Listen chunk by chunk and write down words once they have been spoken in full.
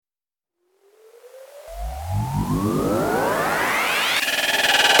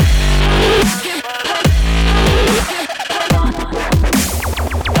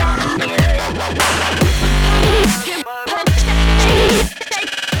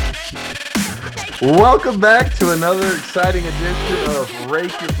Welcome back to another exciting edition of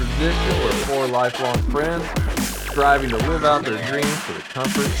Rake Your Position, where four lifelong friends striving to live out their dreams for the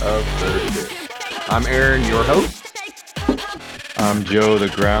comfort of their kids. I'm Aaron, your host. I'm Joe, the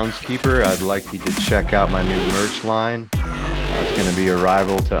groundskeeper. I'd like you to check out my new merch line. It's going to be a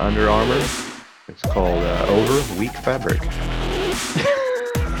rival to Under Armour. It's called Over Weak Fabric.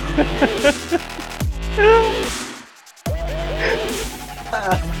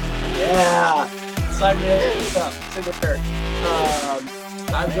 Yeah, sign me up. Single shirt.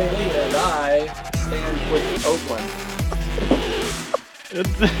 I'm Lee, and I stand with Oakland.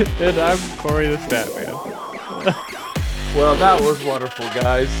 And I'm Corey the Statman. Well, that was wonderful,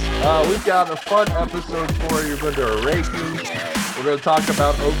 guys. We've got a fun episode for you. We're going to do a ranking. We're going to talk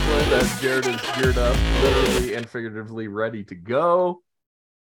about Oakland as Jared is geared up, literally and figuratively ready to go.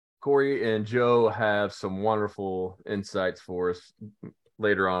 Corey and Joe have some wonderful insights for us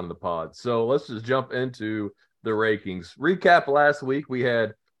later on in the pod. So let's just jump into the rankings. Recap last week, we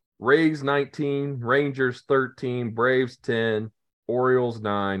had Rays 19, Rangers 13, Braves 10, Orioles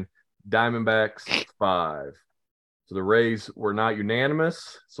 9, Diamondbacks 5. So the Rays were not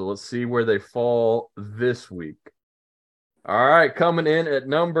unanimous. So let's see where they fall this week. All right, coming in at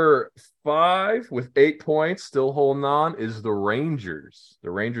number 5 with 8 points, still holding on, is the Rangers.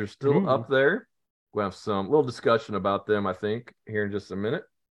 The Rangers still up there. We'll have some little discussion about them, I think, here in just a minute.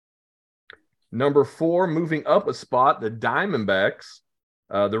 Number 4, moving up a spot, the Diamondbacks.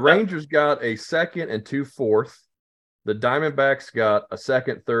 The Rangers got a second and 2 fourth. The Diamondbacks got a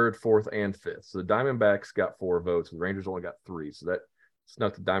second, third, fourth, and fifth. So the Diamondbacks got 4 votes. The Rangers only got 3. So that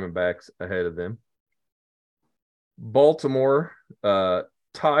snuck the Diamondbacks ahead of them. Baltimore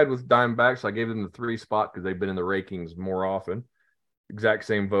tied with Diamondbacks. So I gave them the 3 spot because they've been in the rankings more often. Exact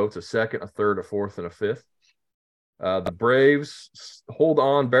same votes, a second, a third, a fourth, and a fifth. The Braves hold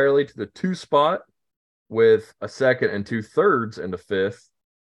on barely to the 2 spot with a second and 2/3 and a fifth.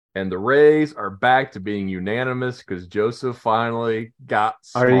 And the Rays are back to being unanimous because Joseph finally got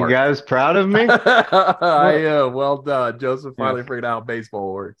smart. Are you guys proud of me? I am. Well done. Joseph finally figured out how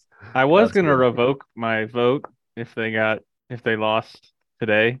baseball works. I was going to revoke my vote if they lost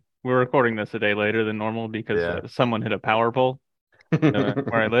today. We're recording this a day later than normal because someone hit a power pole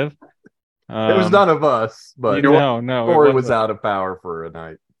where I live. It was none of us, but no, Corey was out of power for a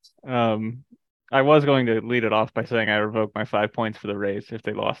night. I was going to lead it off by saying I revoked my 5 points for the Rays if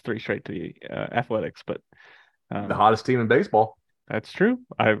they lost 3 straight to the Athletics, but the hottest team in baseball. That's true.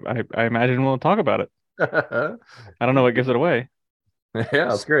 I imagine we'll talk about it. I don't know what gives it away. Yeah,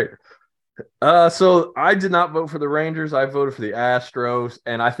 that's great. So I did not vote for the Rangers. I voted for the Astros,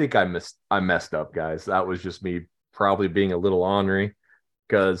 and I think I messed up, guys. That was just me probably being a little ornery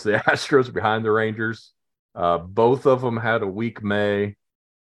because the Astros are behind the Rangers. Both of them had a weak May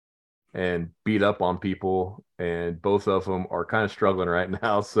and beat up on people, and both of them are kind of struggling right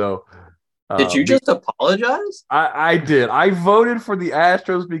now. So did you just apologize? I did. I voted for the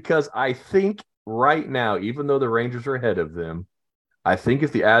Astros because I think right now, even though the Rangers are ahead of them, I think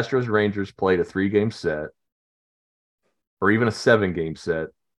if the Astros-Rangers played a 3-game set or even a 7-game set,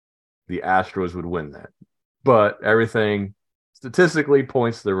 the Astros would win that. But everything statistically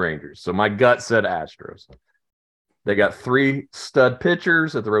points to the Rangers. So my gut said Astros. They got 3 stud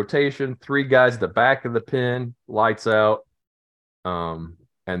pitchers at the rotation, 3 guys at the back of the pen, lights out. And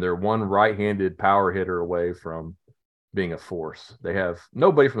they're 1 right-handed power hitter away from being a force. They have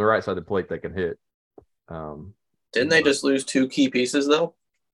nobody from the right side of the plate that can hit. Didn't they just lose 2 key pieces, though?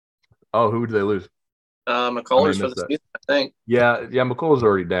 Oh, who did they lose? McCullers for the season, I think. Yeah, McCullers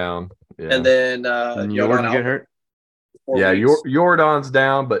already down. Yeah. And then Jordan get hurt? Yeah, Jordan's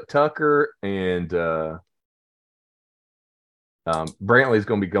down, but Tucker and Brantley's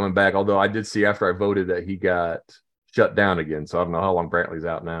going to be coming back, although I did see after I voted that he got shut down again, so I don't know how long Brantley's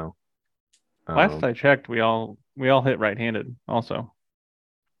out now. Last I checked, we all hit right-handed also.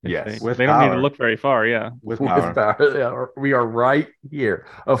 Yes. They don't need to look very far, yeah. With power. Yeah, we are right here.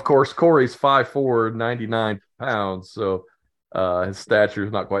 Of course, Corey's 5'4", 99 pounds, so his stature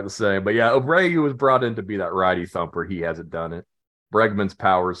is not quite the same. But yeah, Abreu was brought in to be that righty thumper. He hasn't done it. Bregman's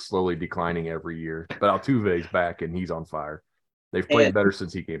power is slowly declining every year, but Altuve's back and he's on fire. They've played better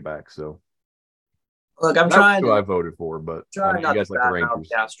since he came back. So, look, I'm that's trying. Who I voted for, but trying not you guys to like the Rangers.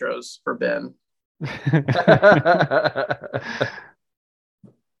 The Astros for Ben.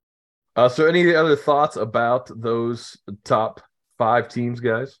 So, any other thoughts about those top 5 teams,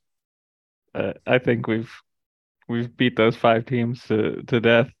 guys? I think we've beat those 5 teams to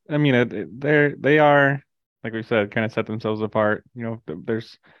death. I mean, they are, like we said, kind of set themselves apart. You know,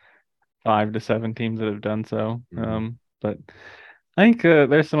 there's 5 to 7 teams that have done so. But I think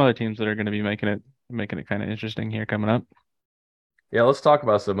there's some other teams that are going to be making it kind of interesting here coming up. Yeah, let's talk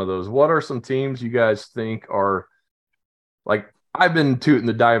about some of those. What are some teams you guys think are like? I've been tooting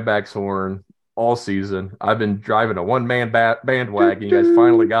the Diamondbacks horn all season. I've been driving a one-man bandwagon. You guys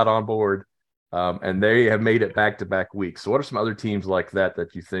finally got on board, and they have made it back-to-back weeks. So, what are some other teams like that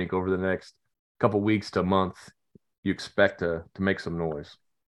you think over the next couple weeks to a month you expect to make some noise?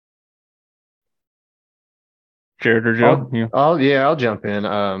 Jared or Joe? I'll jump in.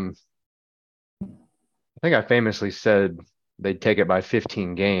 I think I famously said they'd take it by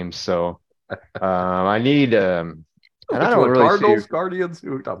 15 games. So I need and I don't really Cardinals, see Guardians.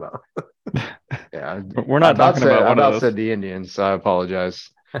 Who are we talking about? Yeah, we're not talking about one of those. said the Indians, so I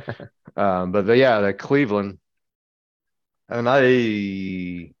apologize. But the Cleveland, and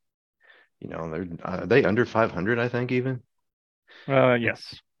they're are they under 500? I think even.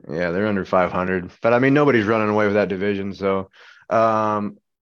 Yes. Yeah, they're under 500. But I mean, nobody's running away with that division. So, I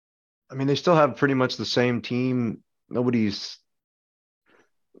mean, they still have pretty much the same team. Nobody's,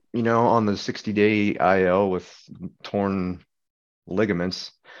 on the 60-day IL with torn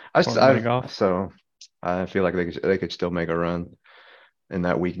ligaments. So I feel like they could still make a run in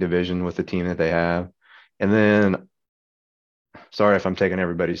that weak division with the team that they have. And then, sorry if I'm taking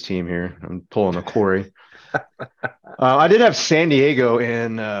everybody's team here. I'm pulling a Corey. I did have San Diego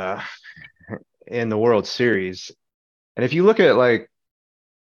in the World Series, and if you look at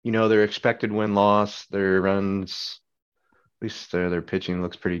their expected win-loss, their runs, at least their pitching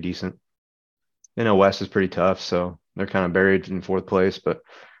looks pretty decent. West is pretty tough, so they're kind of buried in fourth place. But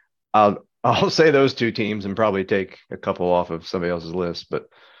I'll say those two teams and probably take a couple off of somebody else's list. But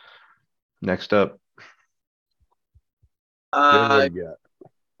next up,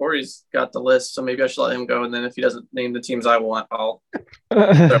 Corey's got the list, so maybe I should let him go. And then if he doesn't name the teams I want, I'll.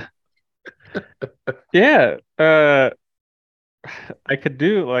 Yeah, I could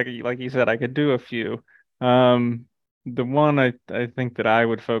do like you said, I could do a few. The one I think that I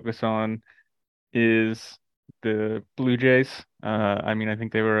would focus on is the Blue Jays. I mean, I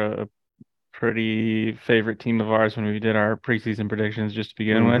think they were a pretty favorite team of ours when we did our preseason predictions just to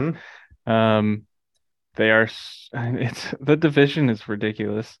begin with. The division is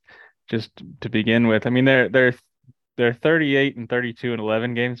ridiculous just to begin with. I mean, they're 38 and 32 and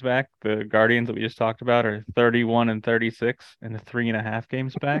 11 games back. The Guardians that we just talked about are 31 and 36 and 3.5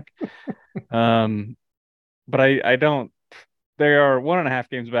 games back. But I don't. They are 1.5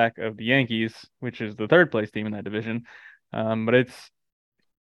 games back of the Yankees, which is the third place team in that division. But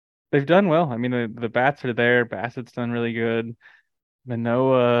they've done well. I mean, the bats are there. Bassett's done really good.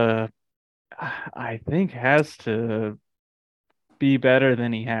 Manoah, I think, has to be better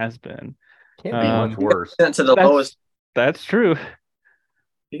than he has been. Can't be much worse. Sent to the lowest. That's true.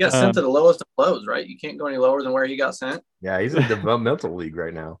 He got sent to the lowest of lows, right? You can't go any lower than where he got sent. Yeah, he's in developmental league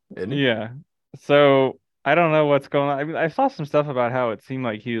right now, isn't he? Yeah. So I don't know what's going on. I mean, I saw some stuff about how it seemed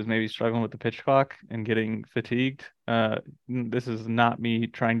like he was maybe struggling with the pitch clock and getting fatigued. This is not me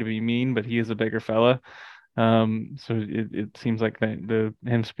trying to be mean, but he is a bigger fella. So it seems like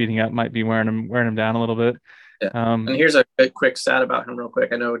him speeding up might be wearing him down a little bit. Yeah. And here's a quick stat about him real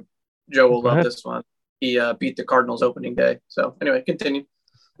quick. I know Joe will love this one. He beat the Cardinals opening day. So anyway, continue.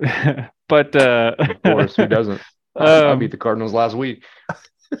 But of course, who doesn't? I beat the Cardinals last week.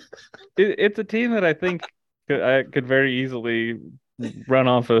 It's a team that I think could very easily run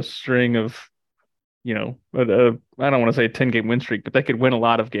off a string of, I don't want to say a 10-game win streak, but they could win a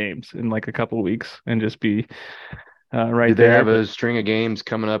lot of games in like a couple of weeks and just be right Do there. They have a string of games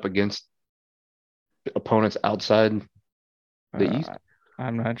coming up against opponents outside the East?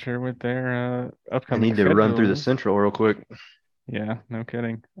 I'm not sure what their upcoming. I need to run through the Central real quick. Yeah, no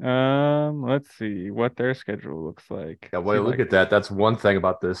kidding. Let's see what their schedule looks like. Yeah, well, look at that. That's one thing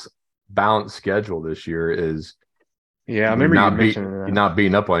about this balanced schedule this year is. Yeah, I remember you're not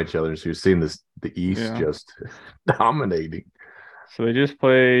beating up on each other. So you're seeing the East just dominating. So they just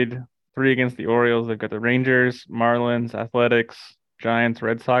played 3 against the Orioles. They've got the Rangers, Marlins, Athletics, Giants,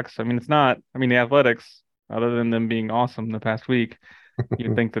 Red Sox. I mean, the Athletics, other than them being awesome the past week,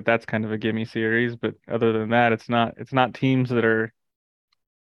 you'd think that that's kind of a gimme series. But other than that, it's not teams that are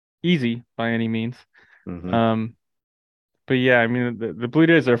easy by any means. But yeah, I mean, the Blue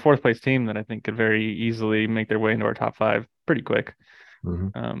Jays are a fourth place team that I think could very easily make their way into our top 5 pretty quick.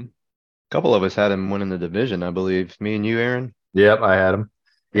 A couple of us had him winning the division, I believe. Me and you, Aaron? Yep, I had him.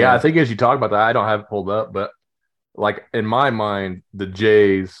 Yeah, I think as you talk about that, I don't have it pulled up, but like in my mind, the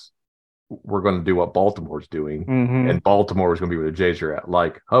Jays were going to do what Baltimore's doing, and Baltimore was going to be where the Jays are at.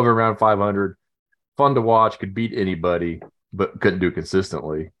 Like hover around 500, fun to watch, could beat anybody, but couldn't do it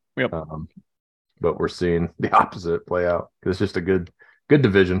consistently. Yep. but we're seeing the opposite play out. It's just a good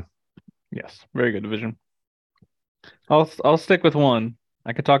division. Yes, very good division. I'll stick with one.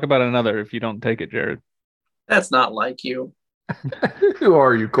 I could talk about another if you don't take it, Jared. That's not like you. Who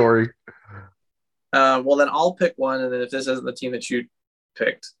are you, Corey? Well, then I'll pick one, and then if this isn't the team that you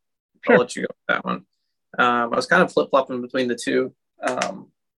picked, Sure. I'll let you go with that one. I was kind of flip-flopping between the two.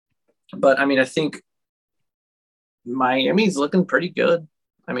 But, I mean, I think Miami's looking pretty good.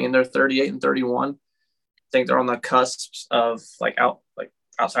 I mean, they're 38 and 31. I think they're on the cusps of,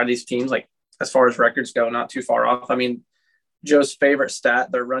 outside these teams, as far as records go, not too far off. I mean, Joe's favorite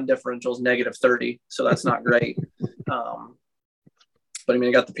stat, their run differential is -30, so that's not great. But, I mean,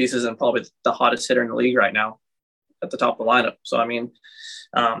 I got the pieces and probably the hottest hitter in the league right now at the top of the lineup. So, I mean,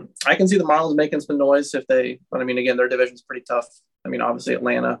 I can see the Marlins making some noise but I mean, again, their division's pretty tough. I mean, obviously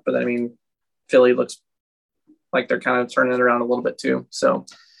Atlanta, but I mean, Philly looks like they're kind of turning it around a little bit too. So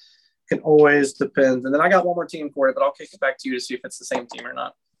it can always depend. And then I got one more team for it, but I'll kick it back to you to see if it's the same team or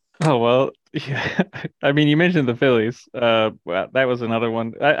not. Oh, well, yeah. I mean, you mentioned the Phillies. Well, that was another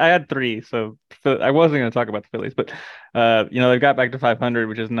one. I had three, so I wasn't going to talk about the Phillies, but they've got back to 500,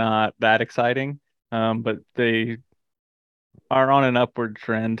 which is not that exciting. But they are on an upward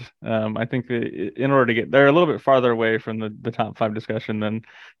trend. I think that in order to they're a little bit farther away from the top 5 discussion than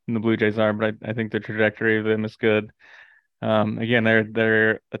the Blue Jays are, but I think the trajectory of them is good. Again,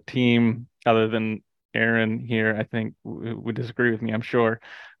 they're a team other than Aaron here, I think would disagree with me, I'm sure,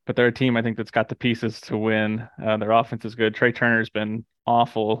 but they're a team I think that's got the pieces to win. Their offense is good. Trey Turner's been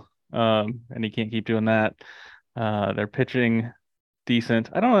awful, and he can't keep doing that. They're pitching decent.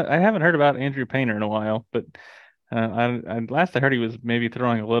 I haven't heard about Andrew Painter in a while, but last I heard he was maybe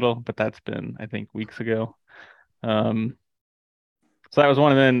throwing a little, but that's been, I think, weeks ago. So that was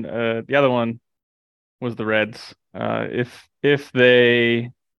one, and then the other one was the Reds. If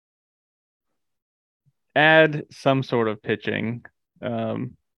they add some sort of pitching,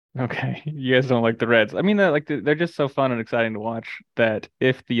 okay, you guys don't like the Reds. I mean, they're just so fun and exciting to watch that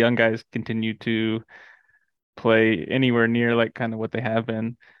if the young guys continue to play anywhere near like kind of what they have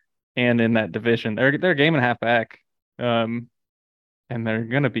been, and in that division, they're a game and a half back, and they're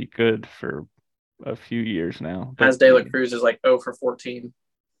gonna be good for a few years now. As De La Cruz is 0 for 14.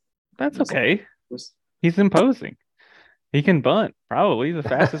 That's okay. He's imposing. He can bunt. Probably he's the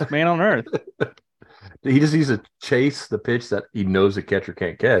fastest man on earth. He just needs to chase the pitch that he knows the catcher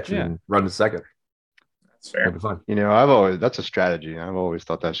can't catch and run to second. That's fair. That'd be fun. That's a strategy. I've always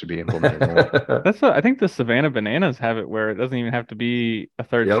thought that should be implemented. I think the Savannah Bananas have it where it doesn't even have to be a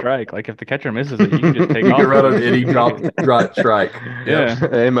third strike. Like if the catcher misses it, you can just take off. You can run an inning drop strike. Yeah.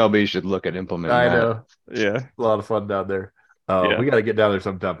 MLB should look at implementing that. I know. Yeah. A lot of fun down there. We got to get down there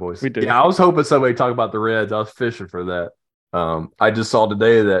sometime, boys. We do. Yeah, I was hoping somebody talk about the Reds. I was fishing for that. I just saw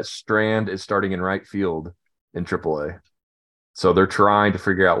today that Strand is starting in right field in AAA. So they're trying to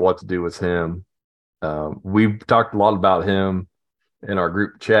figure out what to do with him. We've talked a lot about him in our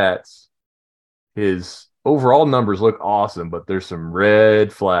group chats. His overall numbers look awesome, but there's some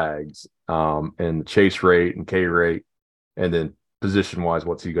red flags in the chase rate and K rate. And then position-wise,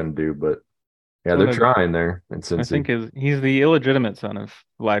 what's he going to do? But yeah, they're trying there in Cincy. I think he's the illegitimate son of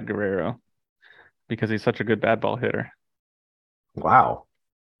Vlad Guerrero because he's such a good bad ball hitter. Wow.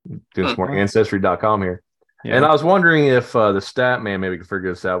 Doing some more Ancestry.com here. Yeah. And I was wondering if the stat man maybe could figure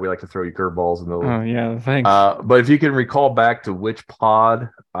this out. We like to throw you curveballs in the Oh, yeah, thanks. But if you can recall back to which pod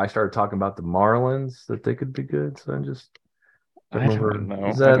I started talking about the Marlins, that they could be good. So I'm just I don't know.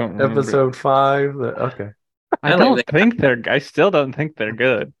 Is that episode 5? Okay. I still don't think they're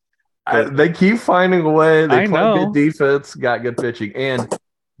good. They keep finding a way. They play know. good defense, got good pitching, and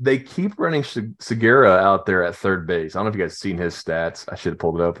they keep running Segura out there at third base. I don't know if you guys seen his stats. I should have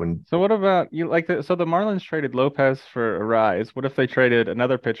pulled it up when. So what about you? So the Marlins traded Lopez for a rise. What if they traded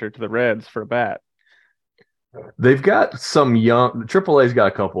another pitcher to the Reds for a bat? They've got some young. AAA's got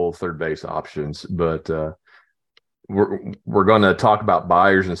a couple of third base options, but we're going to talk about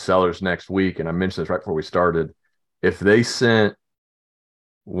buyers and sellers next week. And I mentioned this right before we started. If they sent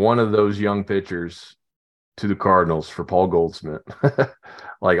one of those young pitchers to the Cardinals for Paul Goldschmidt,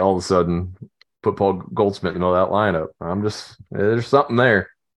 like all of a sudden put Paul Goldschmidt in all that lineup. There's something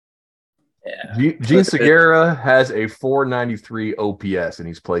there. Yeah. Gene Segura has a 493 OPS and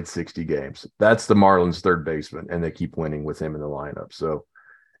he's played 60 games. That's the Marlins third baseman, and they keep winning with him in the lineup. So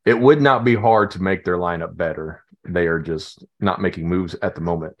it would not be hard to make their lineup better. They are just not making moves at the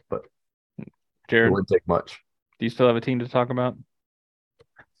moment, but Jared, it wouldn't take much. Do you still have a team to talk about?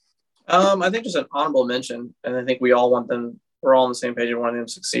 I think just an honorable mention, and I think we all want them. We're all on the same page and wanting them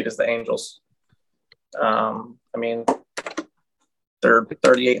to succeed as the Angels. I mean, they're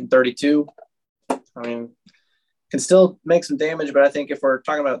 38 and 32. I mean, can still make some damage, but I think if we're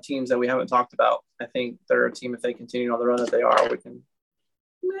talking about teams that we haven't talked about, I think they're a team, if they continue on the run that they are, we can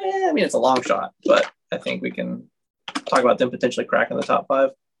I mean, it's a long shot, but I think we can talk about them potentially cracking the top 5.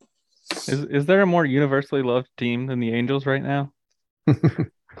 Is there a more universally loved team than the Angels right now? I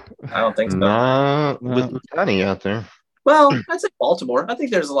don't think so. Not with Matani out there. Well, I'd say Baltimore. I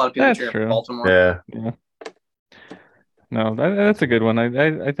think there's a lot of people cheering for Baltimore. Yeah. No, that's a good one.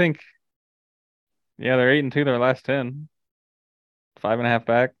 I think, yeah, they're 8-2 their last 10, 5.5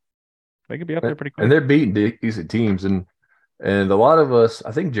 back. They could be up there pretty quick. And they're beating decent teams, and a lot of us,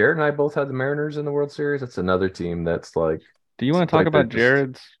 I think Jared and I both had the Mariners in the World Series. That's another team that's like. Do you want to talk about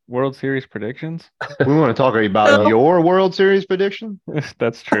Jared's World Series predictions? We want to talk about your World Series prediction?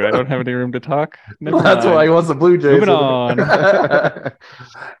 That's true. I don't have any room to talk. That's why he wants the Blue Jays. Moving on.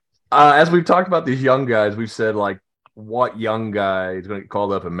 As we've talked about these young guys, we've said like what young guy is going to get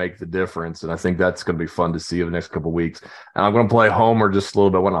called up and make the difference, and I think that's going to be fun to see over the next couple of weeks. And I'm going to play Homer just a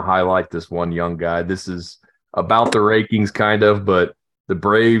little bit. I want to highlight this one young guy. This is about the rankings, kind of, but the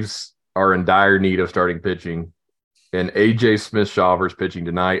Braves are in dire need of starting pitching. And A.J. Smith-Shawver's pitching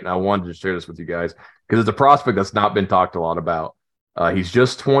tonight, and I wanted to share this with you guys because it's a prospect that's not been talked a lot about. He's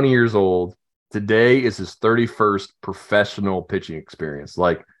just 20 years old. Today is his 31st professional pitching experience,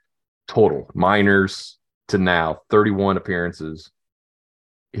 like total, minors to now, 31 appearances.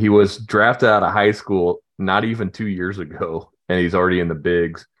 He was drafted out of high school not even 2 years ago, and he's already in the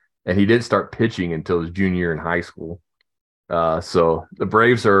bigs. And he didn't start pitching until his junior year in high school. So the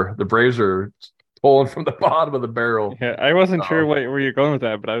Braves are pulling from the bottom of the barrel. Yeah, I wasn't sure where you're going with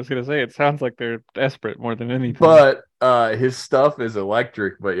that, but I was going to say it sounds like they're desperate more than anything. But his stuff is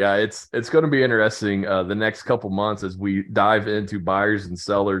electric. But yeah, it's going to be interesting the next couple months as we dive into buyers and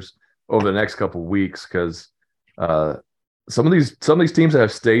sellers over the next couple weeks, because some of these teams that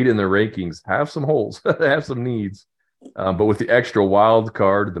have stayed in their rankings have some holes, they have some needs. But with the extra wild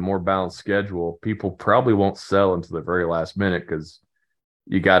card, the more balanced schedule, people probably won't sell until the very last minute because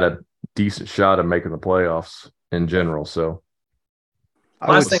you got a decent shot of making the playoffs in general. So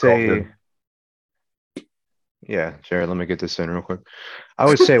I would say, yeah, Jared, let me get this in real quick. I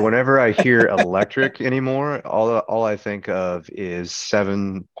would say whenever I hear electric anymore, all I think of is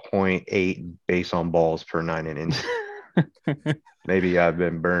 7.8 base on balls per 9 innings. Maybe I've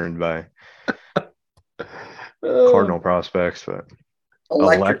been burned by Cardinal prospects, but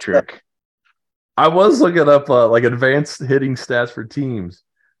electric. I was looking up like advanced hitting stats for teams.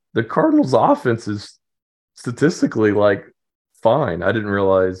 The Cardinals' offense is statistically like fine. I didn't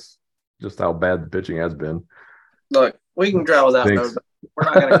realize just how bad the pitching has been. Look, we can travel that road, but we're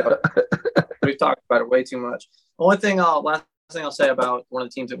not going to go. We've talked about it way too much. The only thing last thing I'll say about one of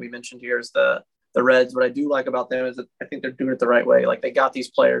the teams that we mentioned here is the Reds. What I do like about them is that I think they're doing it the right way. Like, they got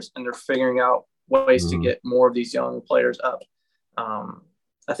these players and they're figuring out ways to get more of these young players up.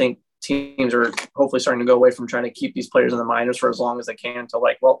 I think teams are hopefully starting to go away from trying to keep these players in the minors for as long as they can to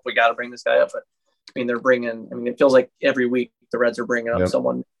like, well, we got to bring this guy up. But I mean, it feels like every week the Reds are bringing up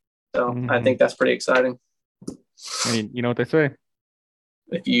someone. So I think that's pretty exciting. I mean, you know what they say.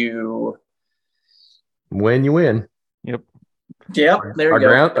 If you win, you win. Yep. Yeah, there you go.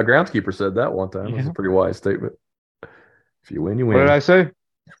 Our groundskeeper said that one time. It was a pretty wise statement. If you win, you win. What did I say?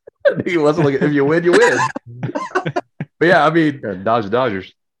 He wasn't looking. If you win, you win. But yeah, I mean,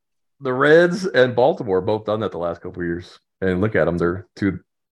 Dodgers. The Reds and Baltimore both done that the last couple of years, and look at them; they're two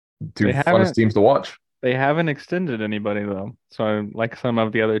funnest teams to watch. They haven't extended anybody though, so like some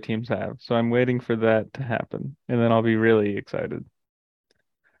of the other teams have. So I'm waiting for that to happen, and then I'll be really excited.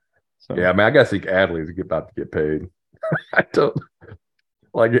 So yeah, I mean, I gotta think Adley's about to get paid. I don't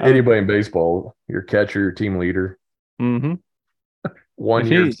like anybody in baseball. Your catcher, your team leader. Mm-hmm. 1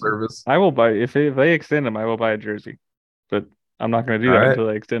 year service. I will buy if they extend him. I will buy a jersey, but I'm not going to do that until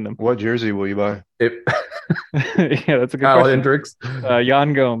they extend him. What jersey will you buy? Yeah, that's a good Kyle question. Hendricks.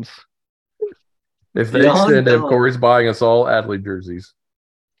 Yan Gomes. If they extend him, Corey's buying us all Adley jerseys.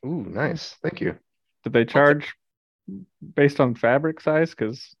 Ooh, nice. Thank you. Did they charge based on fabric size?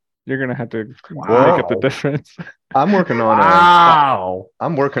 Because you're going to have to make up the difference. I'm working on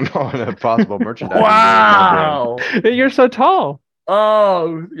a possible merchandise. Wow. You're so tall.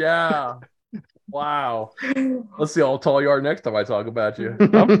 Oh, yeah. Wow. Let's see how tall you are next time I talk about you.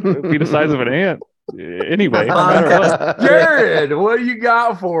 I'll be the size of an ant. Anyway, no matter what. Jared, what do you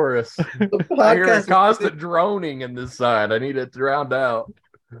got for us? I hear a constant droning in this side. I need it drowned out.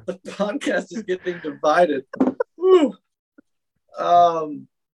 The podcast is getting divided.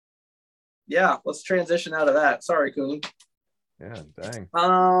 Yeah, let's transition out of that. Sorry, Cooney. Yeah, dang.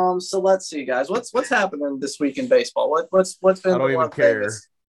 So let's see, guys. What's happening this week in baseball? What's been? I don't even care.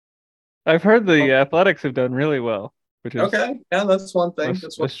 I've heard the Athletics have done really well, which is okay. Yeah, that's one thing.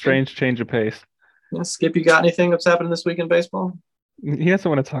 That's a strange change of pace. Yeah, Skip, you got anything that's happening this week in baseball? He doesn't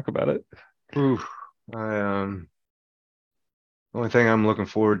want to talk about it. Oof. The only thing I'm looking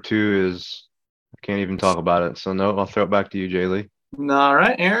forward to is I can't even talk about it. So no, I'll throw it back to you, Jay Lee. All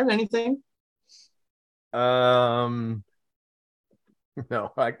right, Aaron, anything? No,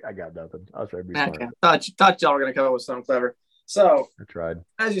 I got nothing. I was trying to be smart. Okay. Thought y'all were gonna come up with something clever. So I tried.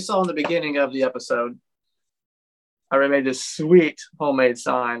 As you saw in the beginning of the episode, I made this sweet homemade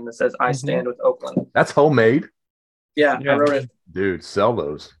sign that says "I stand with Oakland." That's homemade. Yeah, I wrote it. Dude, sell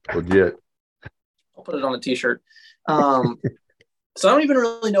those. Legit. I'll put it on a t-shirt. So I don't even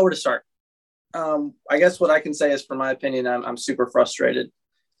really know where to start. I guess what I can say is, from my opinion, I'm super frustrated.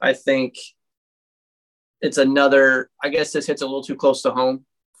 I think it's another, I guess this hits a little too close to home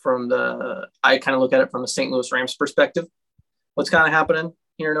I kind of look at it from a St. Louis Rams perspective. What's kind of happening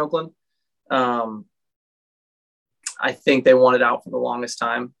here in Oakland? I think they wanted out for the longest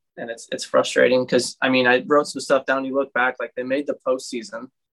time, and it's frustrating because, I mean, I wrote some stuff down. You look back, like they made the postseason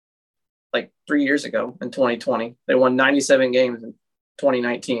like 3 years ago in 2020. They won 97 games in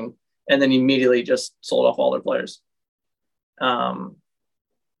 2019, and then immediately just sold off all their players. I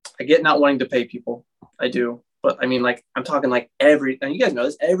get not wanting to pay people. I do. But I mean, like, I'm talking like and you guys know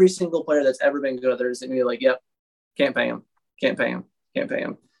this, every single player that's ever been good, there's going to be like, yep, can't pay him.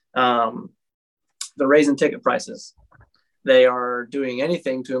 They're raising ticket prices. They are doing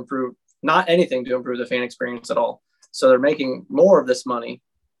anything to improve, not anything to improve the fan experience at all. So they're making more of this money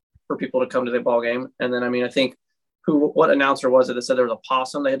for people to come to the ball game. And then, I mean, I think what announcer was it that said there was a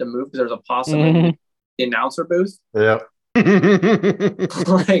possum they had to move because there was a possum in the announcer booth? Yeah.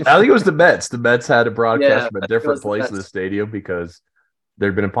 I think it was the Mets. The Mets had to broadcast from a different place in the stadium because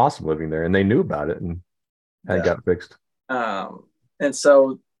there'd been a possum living there, and they knew about it and had got fixed. And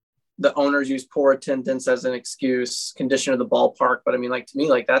so the owners use poor attendance as an excuse, condition of the ballpark. But I mean, like, to me,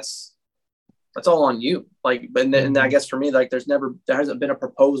 like that's all on you. Like, and I guess for me, like there hasn't been a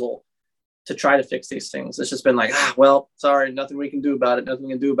proposal to try to fix these things. It's just been like, well, sorry, nothing we can do about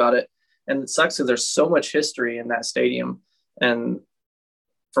it. And it sucks because there's so much history in that stadium. And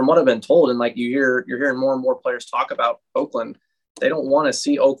from what I've been told, and like you're hearing more and more players talk about Oakland, they don't want to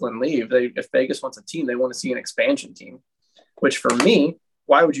see Oakland leave. If Vegas wants a team, they want to see an expansion team, which for me,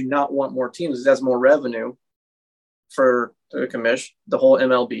 why would you not want more teams? It has more revenue for the commish, the whole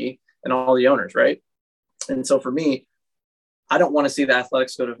MLB, and all the owners, right? And so for me, I don't want to see the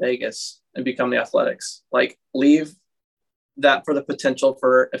Athletics go to Vegas and become the Athletics. Like, leave that for the potential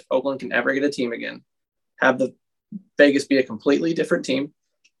for if Oakland can ever get a team again, have the Vegas be a completely different team,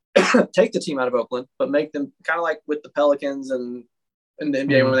 take the team out of Oakland, but make them kind of like with the Pelicans and the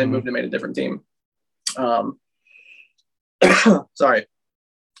NBA when they moved and made a different team. Sorry.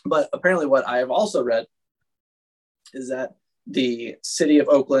 But apparently what I have also read is that the city of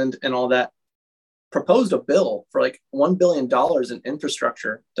Oakland and all that proposed a bill for like $1 billion in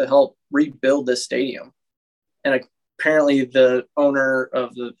infrastructure to help rebuild this stadium. And apparently the owner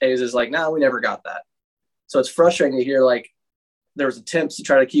of the A's is like, no, we never got that. So it's frustrating to hear like there was attempts to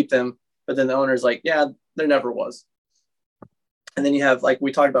try to keep them, but then the owner's like, yeah, there never was. And then you have, like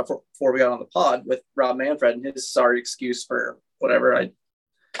we talked about before we got on the pod with Rob Manfred and his sorry excuse for whatever.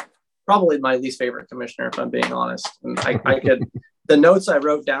 Probably my least favorite commissioner, if I'm being honest. And I could, the notes I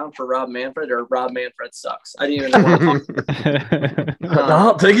wrote down for Rob Manfred are Rob Manfred sucks. I didn't even want to talk.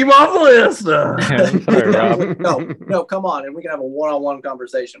 I'll take him off the list. Sorry, Rob. No, come on. And we can have a one-on-one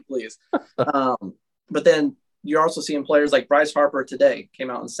conversation, please. But then you're also seeing players like Bryce Harper today came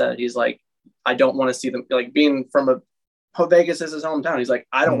out and said, he's like, I don't want to see them, like, being from Vegas is his hometown. He's like,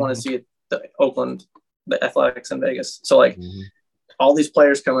 I don't want to see the Athletics in Vegas. So like all these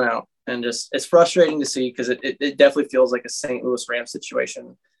players coming out, and just, it's frustrating to see because it definitely feels like a St. Louis Rams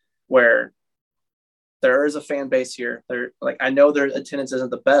situation where there is a fan base here. They're like, I know their attendance isn't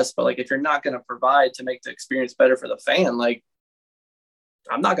the best, but like, if you're not going to provide to make the experience better for the fan, like,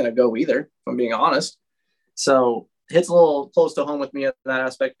 I'm not going to go either, if I'm being honest. So it hits a little close to home with me in that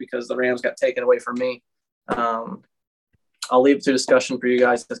aspect because the Rams got taken away from me. I'll leave it to discussion for you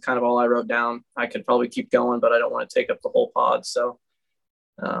guys. That's kind of all I wrote down. I could probably keep going, but I don't want to take up the whole pod. So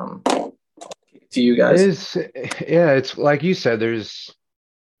to you guys. It's like you said, there's,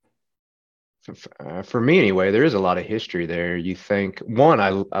 for me anyway, there is a lot of history there. You think, one,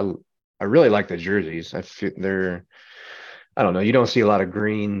 I really like the jerseys. I feel I don't know, you don't see a lot of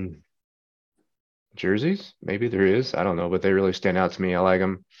green jerseys. Maybe there is, I don't know, but they really stand out to me. I like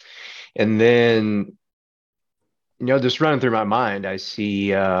them. And then, just running through my mind, I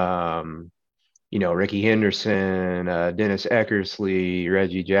see Ricky Henderson, Dennis Eckersley,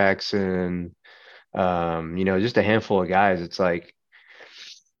 Reggie Jackson, just a handful of guys. It's like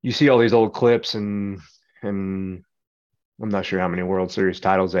you see all these old clips and I'm not sure how many World Series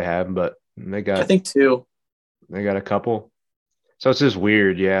titles they have, but I think 2. They got a couple. So it's just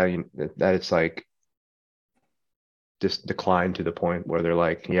weird, yeah, that it's like just declined to the point where they're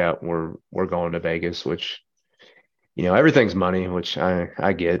like, yeah, we're going to Vegas, which everything's money, which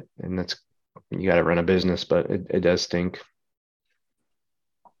I get, and that's you got to run a business, but it does stink.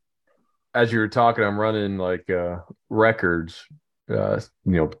 As you were talking, I'm running like records, 10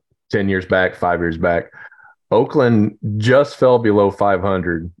 years back, 5 years back. Oakland just fell below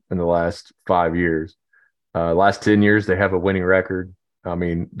 500 in the last 5 years. Last 10 years, they have a winning record. I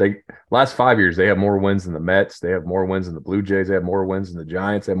mean, last 5 years, they have more wins than the Mets. They have more wins than the Blue Jays. They have more wins than the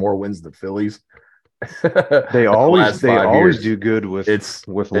Giants. They have more wins than the Phillies. They always do good with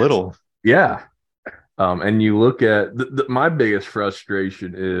little. Yeah. And you look at my biggest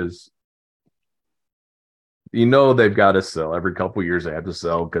frustration is, they've got to sell every couple of years. They have to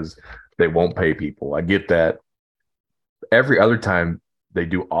sell because they won't pay people. I get that. Every other time they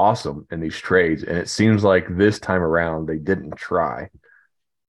do awesome in these trades, and it seems like this time around they didn't try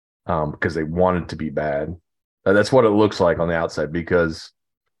because they wanted to be bad. That's what it looks like on the outside, because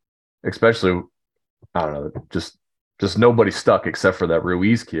especially, I don't know, just nobody stuck except for that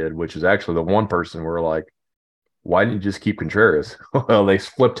Ruiz kid, which is actually the one person we're like, why didn't you just keep Contreras? Well, they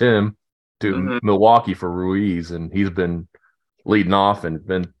flipped him to Milwaukee for Ruiz, and he's been leading off and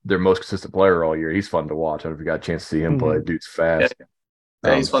been their most consistent player all year. He's fun to watch. I don't know if you got a chance to see him play. Dude's fast.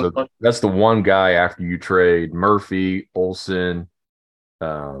 Yeah, he's fun. So that's the one guy after you trade Murphy, Olson,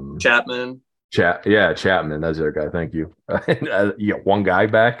 Chapman. Chapman. That's the other guy. Thank you. You got one guy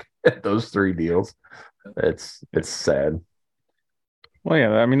back at those 3 deals. It's sad. Well,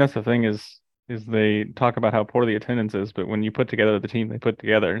 yeah, I mean, that's the thing is they talk about how poor the attendance is, but when you put together the team they put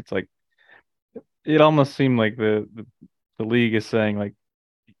together, it's like it almost seemed like the league is saying, like,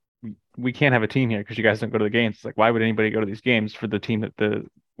 we can't have a team here because you guys don't go to the games. It's like, why would anybody go to these games for the team that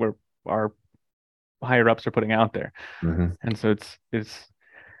where our higher ups are putting out there? And so it's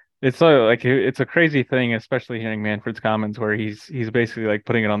so, like, it's a crazy thing, especially hearing Manfred's comments where he's basically like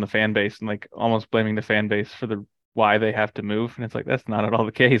putting it on the fan base and like almost blaming the fan base for why they have to move. And it's like, that's not at all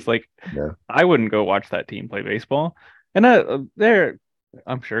the case. Like, I wouldn't go watch that team play baseball, and they're,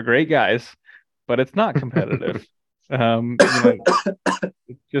 I'm sure, great guys, but it's not competitive.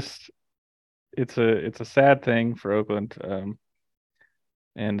 It's a sad thing for Oakland.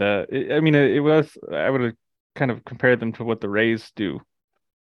 It was, I would have kind of compared them to what the Rays do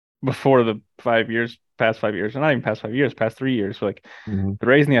before the past 5 years, and not even past 5 years, past 3 years. Like, the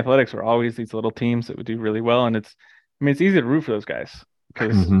Rays and the Athletics were always these little teams that would do really well, and it's easy to root for those guys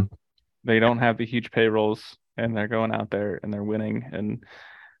because they don't have the huge payrolls, and they're going out there and they're winning.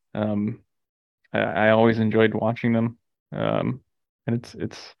 And I always enjoyed watching them. And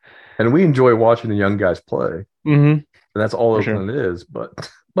and we enjoy watching the young guys play. And that's all Oakland is, but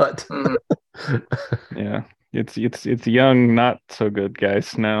yeah, it's young, not so good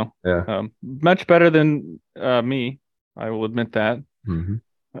guys now. Yeah. Much better than me, I will admit that.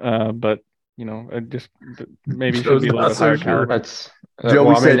 But I just maybe should be a little bit higher caliber. Joe,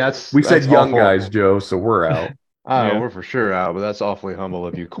 we said young guys, Joe, so we're out. We're for sure out, but that's awfully humble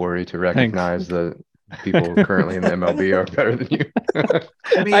of you, Corey, to recognize that people currently in the MLB are better than you.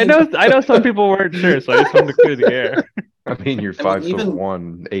 I know some people weren't sure, so I just wanted to clear the air. I mean, you're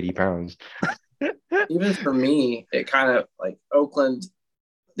 5'1", 80 pounds. Even for me, it kind of like Oakland,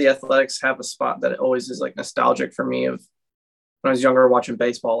 the Athletics have a spot that always is like nostalgic for me of when I was younger watching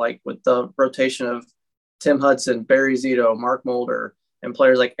baseball, like with the rotation of Tim Hudson, Barry Zito, Mark Mulder, and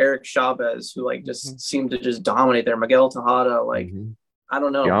players like Eric Chavez, who like just seemed to just dominate there. Miguel Tejada, like, I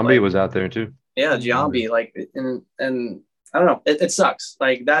don't know. Giambi was out there too. Yeah, Giambi, like, and I don't know. It sucks.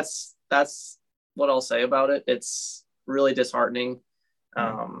 Like, that's what I'll say about it. It's really disheartening.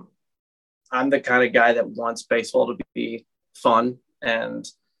 I'm the kind of guy that wants baseball to be fun and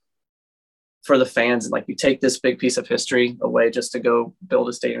for the fans. And like, you take this big piece of history away just to go build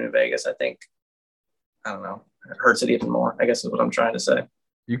a stadium in Vegas. I think, I don't know, it hurts it even more, I guess is what I'm trying to say.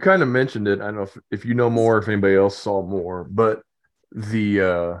 You kind of mentioned it. I don't know if you know more, if anybody else saw more, but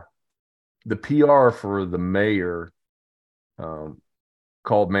the PR for the mayor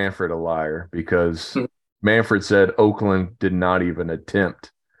called Manfred a liar because Manfred said Oakland did not even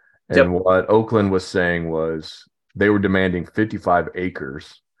attempt. And what Oakland was saying was they were demanding 55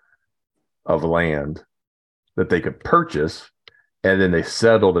 acres of land that they could purchase, and then they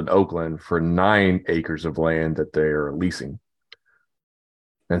settled in Oakland for 9 acres of land that they're leasing.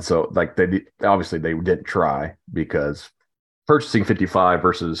 And so, like, they obviously they didn't try because purchasing 55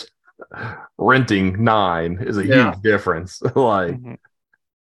 versus renting 9 is a huge difference. Like,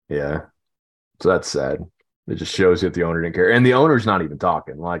 yeah. So that's sad. It just shows you that the owner didn't care. And the owner's not even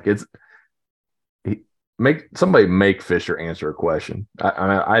talking. Like, somebody make Fisher answer a question.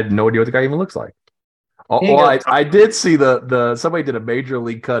 I had no idea what the guy even looks like. Well, I did see the somebody did a major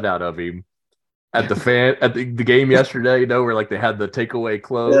league cutout of him at the game yesterday, where like they had the takeaway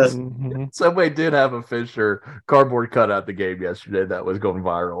clothes. Yes. Somebody did have a Fisher cardboard cutout the game yesterday that was going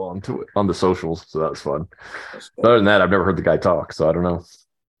viral on the socials, so that was fun. Other than that, I've never heard the guy talk, so I don't know.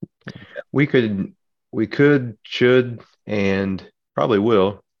 We could, should, and probably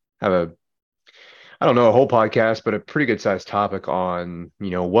will have I don't know, a whole podcast, but a pretty good sized topic on,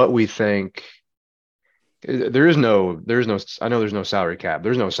 what we think. There is no, I know there's no salary cap.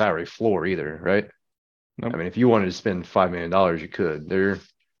 There's no salary floor either, right? Nope. I mean, if you wanted to spend $5 million, you could. There's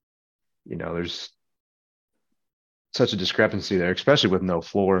such a discrepancy there, especially with no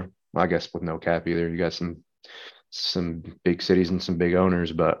floor. I guess with no cap either. You got some big cities and some big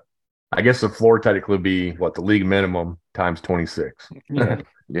owners, but I guess the floor technically would be what the league minimum times 26.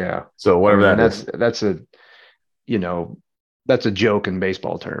 Yeah. So whatever that's a joke in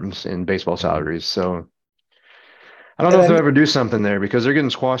baseball terms, in baseball salaries. So I don't know if they'll ever do something there because they're getting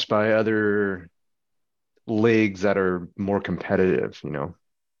squashed by other leagues that are more competitive,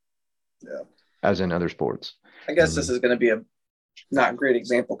 as in other sports. I guess this is going to be a not great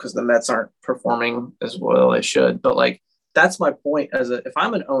example because the Mets aren't performing as well as they should. But like, that's my point. If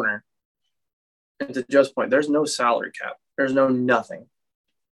I'm an owner, and to Joe's point, there's no salary cap. There's no nothing.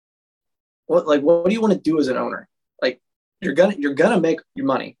 What do you want to do as an owner? Like, you're gonna make your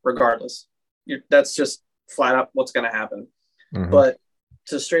money regardless. That's just flat up what's gonna happen. Mm-hmm. But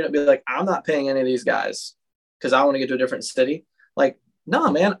to straight up be like, I'm not paying any of these guys because I want to get to a different city. Like,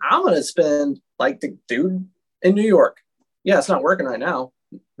 nah, man, I'm gonna spend like the dude in New York. Yeah, it's not working right now.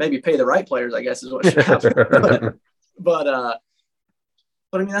 Maybe pay the right players, I guess, is what should happen. but I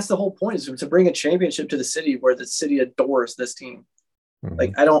mean, that's the whole point, is to bring a championship to the city where the city adores this team. Mm-hmm.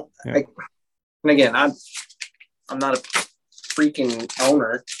 Like, and again, I'm not a freaking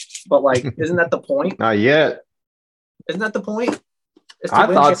owner, but like, isn't that the point? Not yet. Isn't that the point? I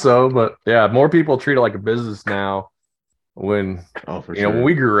thought so, but yeah, more people treat it like a business now. When when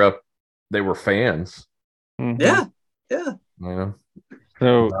we grew up, they were fans. Mm-hmm. Yeah.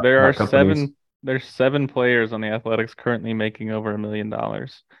 So there are companies. There's 7 players on the Athletics currently making over $1 million.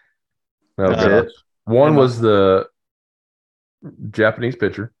 Okay. One was the Japanese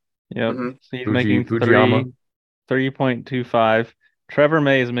pitcher. Yep. Mm-hmm. So he's making Fujiyama. 3.25. Trevor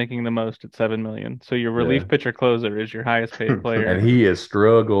May is making the most at $7 million. So your relief pitcher closer is your highest paid player. And he is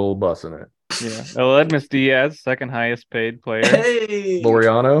struggle bussing it. Yeah. Aledmus Diaz, second highest paid player. Hey.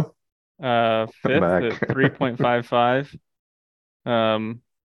 Laureano. 5th at 3.55.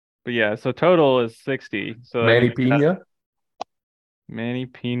 But yeah, so total is 60. So Manny Pena.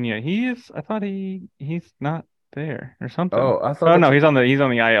 I thought he's not there or something. Oh, I thought. Oh no, he's on the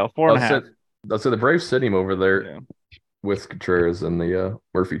IL. 4.5. So the Braves sent him over there with Contreras and the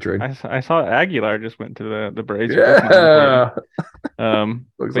Murphy trade. I saw Aguilar just went to the Braves. Yeah.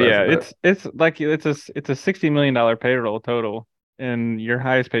 But yeah, it's a $60 million payroll total, and your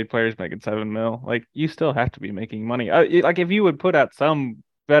highest paid player is making $7 million. Like, you still have to be making money. Like, if you would put out some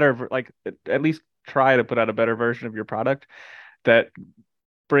better, like, at least try to put out a better version of your product that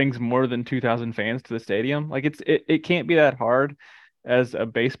brings more than 2,000 fans to the stadium. Like, it can't be that hard as a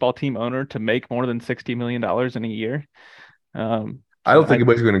baseball team owner to make more than $60 million in a year. I don't think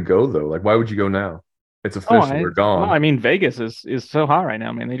anybody's going to go though. Like, why would you go now? It's official. We're gone. Well, I mean, Vegas is so hot right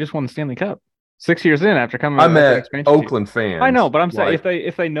now, man. They just won the Stanley Cup 6 years in after coming. I met Oakland fans. I know, but I'm saying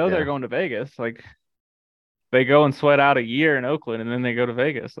if they know they're going to Vegas, like, they go and sweat out a year in Oakland and then they go to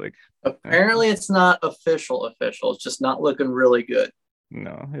Vegas. Like, apparently it's not official. It's just not looking really good.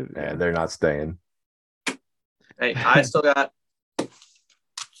 No, they're not staying. Hey, I still got.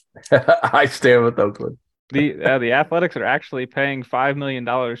 I stand with Oakland. The Athletics are actually paying $5 million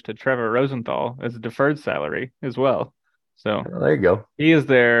to Trevor Rosenthal as a deferred salary as well. So there you go. He is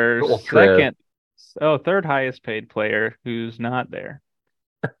their third highest paid player who's not there.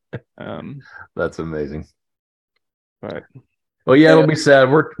 That's amazing. But well, yeah, it'll be sad.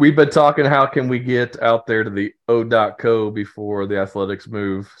 We've been talking how can we get out there to the O.co before the Athletics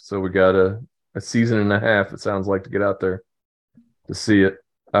move. So we got a season and a half, it sounds like, to get out there to see it.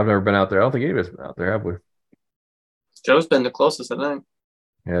 I've never been out there. I don't think any of us been out there, have we? Joe's been the closest, I think.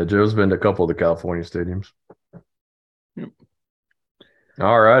 Yeah, Joe's been to a couple of the California stadiums. Yep.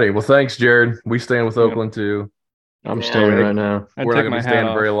 All righty. Well, thanks, Jared. We stand with Oakland too. I'm standing right now. We're not going to be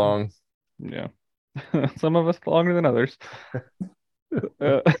standing very long. Yeah. Some of us longer than others.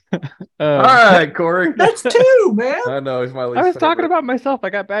 All right, Corey. That's 2, man. I know. He's my least I was favorite. talking about myself. I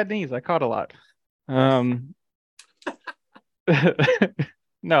got bad knees. I caught a lot.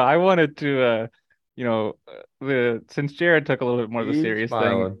 No, I wanted to, since Jared took a little bit more of the serious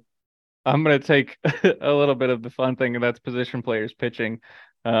thing, I'm going to take a little bit of the fun thing, and that's position players pitching.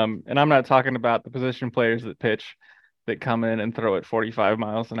 And I'm not talking about the position players that pitch, that come in and throw it 45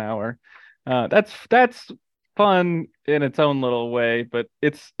 miles an hour. That's fun in its own little way, but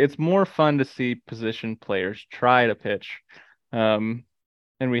it's more fun to see position players try to pitch. And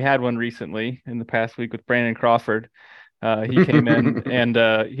we had one recently in the past week with Brandon Crawford. He came in and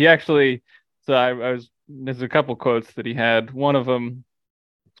he actually, there's a couple quotes that he had. One of them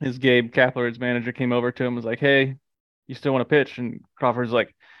is Gabe Kapler, his manager, came over to him, was like, "Hey, you still want to pitch?" And Crawford's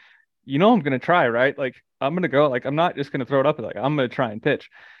like, "I'm going to try, right? Like, I'm going to go, like, I'm not just going to throw it up. Like, I'm going to try and pitch."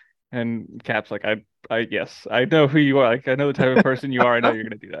 And Cap's like, yes, I know who you are. Like, I know the type of person you are. I know you're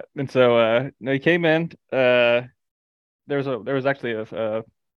going to do that. And so, he came in, there was actually a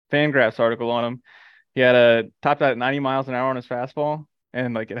Fangraphs article on him. He had topped out at 90 miles an hour on his fastball,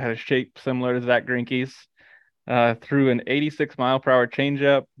 and like it had a shape similar to Zach Greinke's. Threw an 86 mile per hour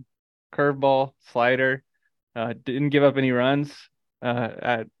changeup, curveball, slider. Didn't give up any runs.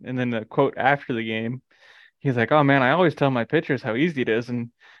 And then the quote after the game, he's like, "Oh man, I always tell my pitchers how easy it is,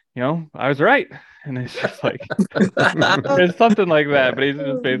 and I was right." And it's just like it's something like that, but he's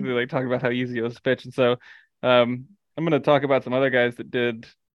just basically like talking about how easy it was to pitch. And so I'm going to talk about some other guys that did,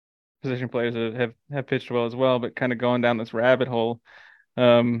 position players that have pitched well as well, but kind of going down this rabbit hole.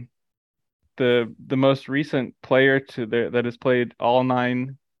 The most recent player that has played all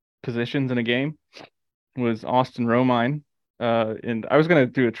 9 positions in a game was Austin Romine. And I was gonna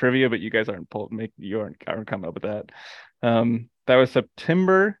do a trivia, but you guys aren't coming up with that. That was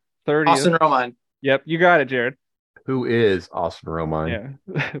September 30th. Austin Romine. Yep, you got it, Jared. Who is Austin Romine?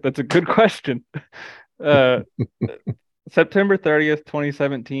 Yeah, that's a good question. September 30th,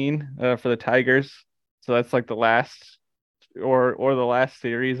 2017, for the Tigers. So that's like the last or the last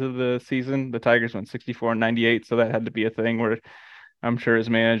series of the season. The Tigers went 64-98, so that had to be a thing where I'm sure his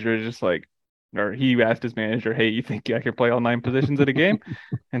manager is just like, or he asked his manager, "Hey, you think I could play all 9 positions in a game?"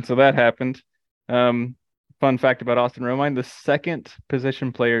 And so that happened. Fun fact about Austin Romine, the second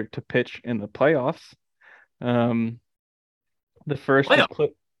position player to pitch in the playoffs. The first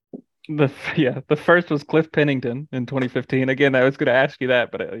the first was Cliff Pennington in 2015. Again, I was going to ask you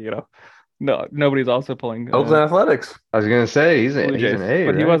that, but no, nobody's also pulling Oakland Athletics. I was going to say he's an A,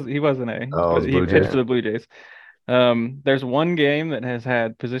 but right? he was an A. Oh, but he pitched to the Blue Jays. There's one game that has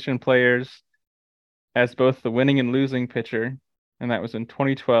had position players as both the winning and losing pitcher, and that was in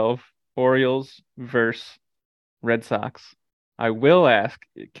 2012, Orioles versus Red Sox. I will ask,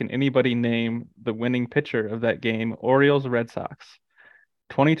 can anybody name the winning pitcher of that game? Orioles Red Sox,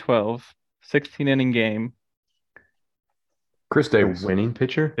 2012, 16-inning game. Chris Davis. The winning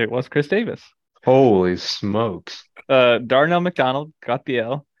pitcher? It was Chris Davis. Holy smokes. Darnell McDonald got the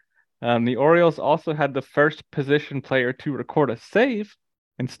L. The Orioles also had the first position player to record a save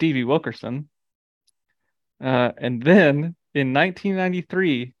in Stevie Wilkerson. And then in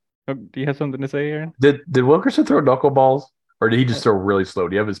 1993, do you have something to say, Aaron? Did Wilkerson throw knuckleballs, or did he just throw really slow?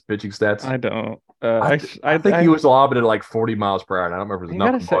 Do you have his pitching stats? I don't. I think he was lobbing at like 40 miles per hour. And I don't remember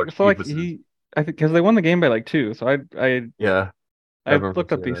his knuckleball. So like I think because they won the game by like 2. So I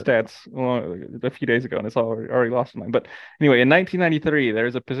looked up these stats a few days ago, and it's already lost in mine. But anyway, in 1993,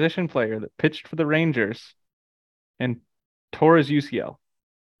 there's a position player that pitched for the Rangers and tore his UCL.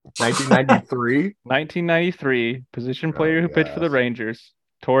 1993? 1993, position player who pitched for the Rangers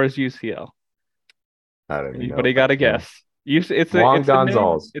tore his UCL. I don't even know. Anybody got a guess? Juan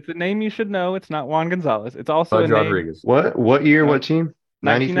Gonzalez. It's a name you should know. It's not Juan Gonzalez. It's also Bud Rodriguez. What year? What team?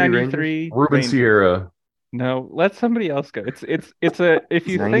 1993. Ruben Sierra. No, let somebody else go. It's if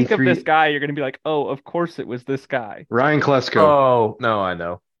you think of this guy, you're gonna be like, oh, of course it was this guy. Ryan Klesko. Oh no, I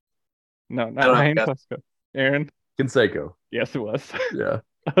know. No, not Ryan Klesko. Aaron? Canseco. Yes, it was. Yeah.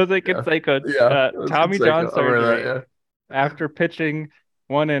 Jose Canseco. Yeah. Tommy John surgery. After pitching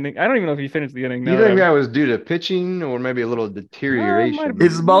one inning. I don't even know if he finished the inning. You think that was due to pitching or maybe a little deterioration?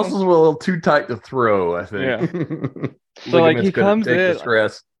 His muscles were a little too tight to throw, I think. Yeah. So like he comes in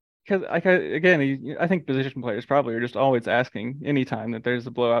stress. Because I think position players probably are just always asking anytime that there's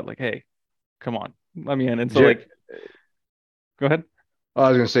a blowout, like, "Hey, come on, let me in." And so go ahead. I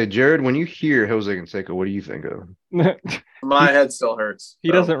was gonna say, Jared, when you hear Jose Canseco, what do you think of? My head still hurts.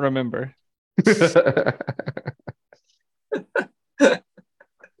 He doesn't remember.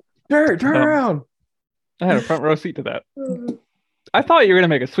 Jared, turn around. I had a front row seat to that. I thought you were gonna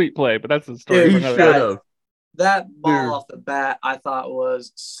make a sweet play, but that's a story Dude, for He another should day. have. That ball Dude. off the bat, I thought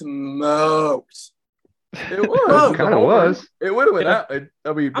was smoked. It was. It kind of was. It would have went Yeah. out.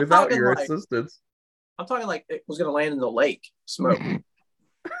 I mean, I'm without talking your like- assistance. I'm talking like it was going to land in the lake. Smoke.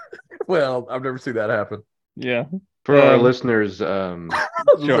 Well, I've never seen that happen. Yeah. For our Um, listeners, Sure,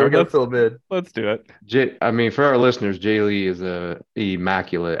 They're gonna film in. let's do it. For our listeners, Jay Lee is a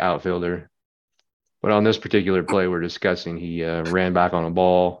immaculate outfielder. But on this particular play we're discussing, he ran back on a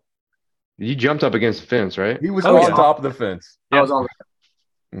ball. He jumped up against the fence, right? He was Oh, on yeah. top of the fence. I was on.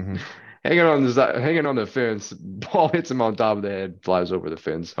 Mhm. Hanging on the fence, ball hits him on top of the head, flies over the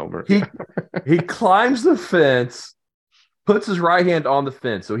fence, homer. He climbs the fence, puts his right hand on the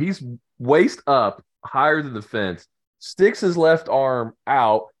fence, so he's waist up, higher than the fence, sticks his left arm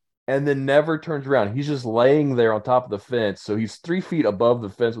out, and then never turns around. He's just laying there on top of the fence, so he's 3 feet above the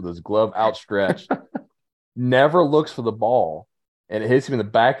fence with his glove outstretched. Never looks for the ball, and it hits him in the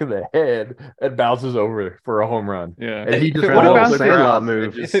back of the head and bounces over for a home run. Yeah. And he If just it would've rolls bounced the the ground Sandlot and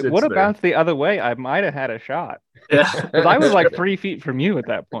move. just If it sits would have there. bounced the other way, I might have had a shot. Yeah. Because I was like 3 feet from you at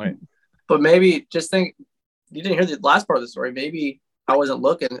that point. But maybe just think you didn't hear the last part of the story. Maybe I wasn't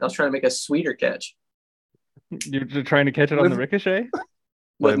looking. I was trying to make a sweeter catch. You're trying to catch it on the ricochet? With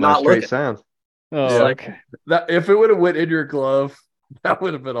Played by not straight looking. sound. Oh, Yeah. like That if it would have went in your glove, that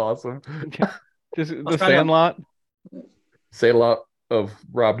would have been awesome. just the trying to- Sandlot. Say a lot of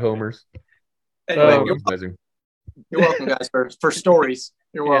robbed homers. Anyway, Oh. you're, Amazing. you're welcome, guys, for stories.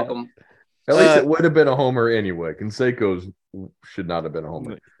 You're Yeah. welcome. At least Uh, it would have been a homer anyway. Canseco's should not have been a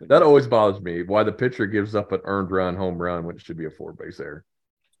homer. That always bothers me. Why the pitcher gives up an earned run, home run, when it should be a 4-base error.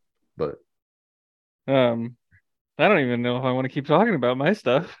 But I don't even know if I want to keep talking about my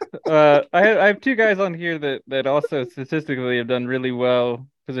stuff. I have two guys on here that also statistically have done really well,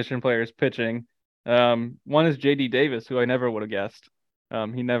 position players pitching. One is JD Davis, who I never would have guessed.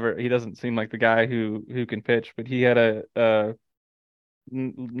 He doesn't seem like the guy who can pitch, but he had a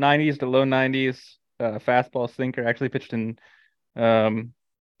 90s to low 90s fastball sinker. Actually pitched in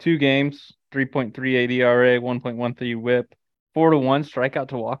 2 games, 3.38 ERA, 1.13 WHIP, 4-1 strikeout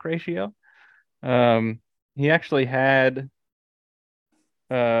to walk ratio. He actually had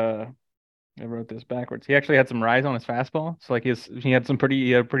I wrote this backwards. He actually had some rise on his fastball. So like he had a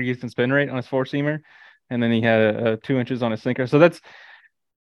pretty decent spin rate on his 4-seamer, and then he had 2 inches on his sinker. So that's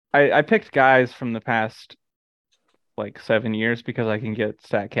I picked guys from the past like 7 years because I can get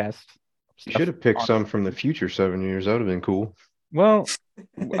StatCast. You should have picked some from the future 7 years. That would have been cool. Well,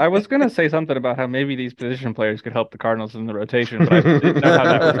 I was gonna say something about how maybe these position players could help the Cardinals in the rotation, but I didn't know how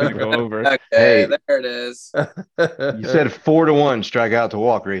that was gonna go over. Okay, Hey. there it is. You said 4-1 strikeout to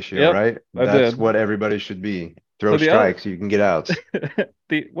walk ratio, Yep, right? I That's did. what everybody should be. Throw So the other- strikes so you can get outs.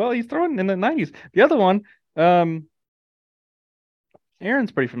 He's throwing in the 90s. The other one,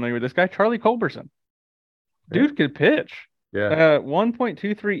 Aaron's pretty familiar with this guy, Charlie Culberson. Dude could pitch. Yeah.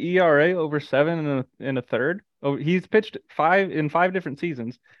 1.23 ERA over 7 in a third. Oh, he's pitched 5 different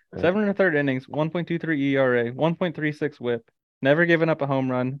seasons. 7 1/3 innings, 1.23 ERA, 1.36 WHIP. Never given up a home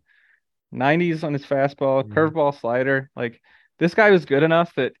run. 90s on his fastball, curveball, slider. Like this guy was good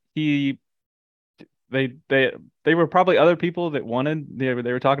enough that they were probably other people that wanted. They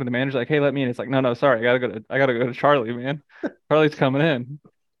were talking to the manager like, "Hey, let me in." It's like, no, sorry, I gotta go to Charlie, man. Charlie's coming in.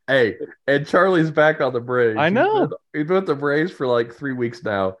 Hey, and Charlie's back on the Braves. I know. He's been with the Braves for like 3 weeks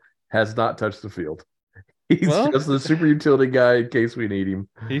now. Has not touched the field. He's Well- just the super utility guy in case we need him.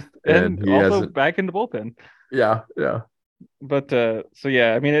 He's And and he also hasn't- back in the bullpen. Yeah. But so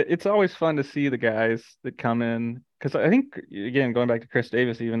yeah, I mean it's always fun to see the guys that come in because I think again going back to Chris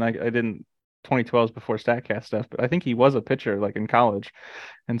Davis, even I didn't 2012s before Statcast stuff, but I think he was a pitcher like in college,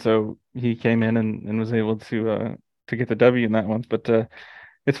 and so he came in and was able to get the W in that one. But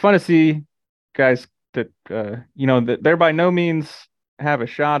it's fun to see guys that that they're by no means have a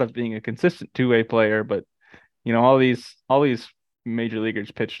shot of being a consistent 2-way player, but all these major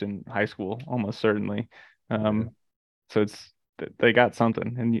leaguers pitched in high school almost certainly. So they got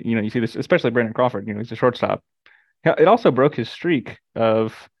something, and you see this, especially Brandon Crawford. He's a shortstop. It also broke his streak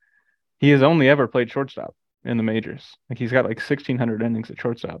of he has only ever played shortstop in the majors. Like he's got like 1,600 innings at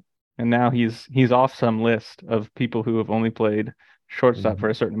shortstop, and now he's off some list of people who have only played shortstop for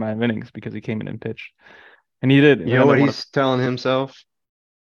a certain amount of innings because he came in and pitched, and he did. You know what he's telling himself?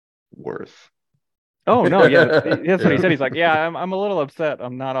 Worth. Oh no, yeah, that's what he Yeah. said. He's like, yeah, I'm a little upset.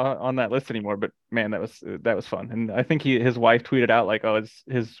 I'm not on that list anymore. But man, that was fun. And I think his wife tweeted out like, oh,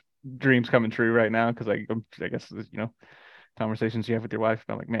 his dreams coming true right now because I guess conversations you have with your wife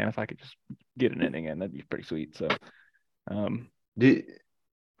about like, man, if I could just get an inning in, that'd be pretty sweet. So, Do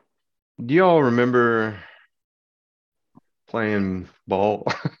you all remember playing ball.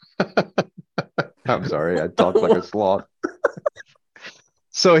 I'm sorry, I talked like a sloth.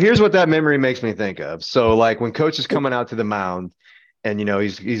 So here's what that memory makes me think of. So like when coach is coming out to the mound and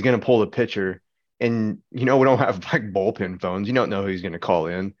he's gonna pull the pitcher and we don't have like bullpen phones. You don't know who he's gonna call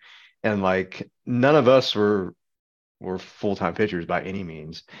in. And like none of us were full-time pitchers by any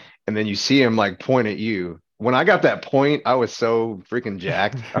means. And then you see him like point at you. When I got that point, I was so freaking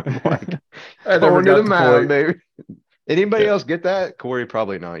jacked. I'm like, I never got to the the mound, point. baby. Anybody else get that? Corey,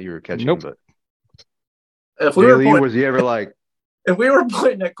 probably not. You were catching, Nope. But if we were was he ever like? If we were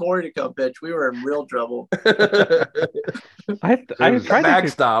pointing at Corey to come pitch, we were in real trouble. I tried the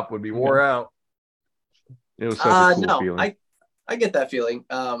backstop would be wore out. It was such a cool no, feeling. I get that feeling.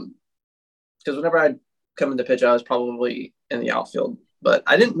 Because whenever I'd come into pitch, I was probably in the outfield. But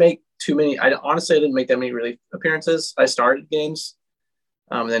I didn't make too many. Honestly, I didn't make that many relief appearances. I started games,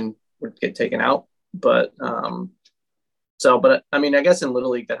 then would get taken out. But but I mean, I guess in Little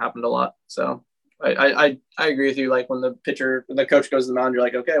League that happened a lot. So I agree with you. Like when the coach goes to the mound, you're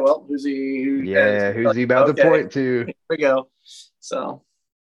like, okay, well, who's he? Who's he about to point to? Here we go. So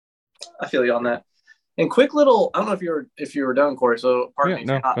I feel you on that. And quick little, I don't know if you were done, Corey. So pardon me.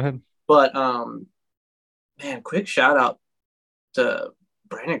 No, go ahead. But man, quick shout out to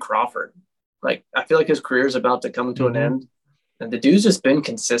Brandon Crawford. Like I feel like his career is about to come to an end, and the dude's just been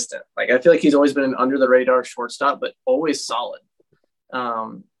consistent. Like I feel like he's always been an under the radar shortstop, but always solid.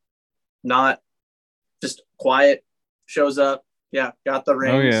 Not just quiet. Shows up. Yeah, got the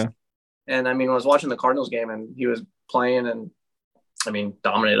rings. Oh yeah. And I mean, I was watching the Cardinals game, and he was playing, and I mean,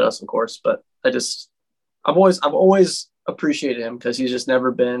 dominated us, of course. But I've always appreciated him because he's just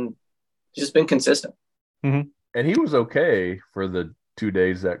been consistent. Mm-hmm. And he was okay for the 2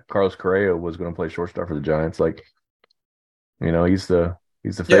 days that Carlos Correa was going to play shortstop for the Giants. Like, he's the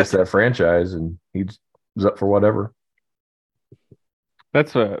face of that franchise, and he's up for whatever.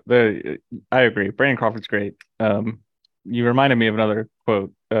 That's I agree. Brandon Crawford's great. You reminded me of another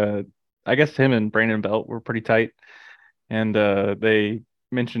quote. I guess him and Brandon Belt were pretty tight, and they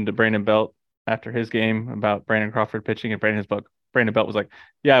mentioned to Brandon Belt after his game about Brandon Crawford pitching, and Brandon Belt was like,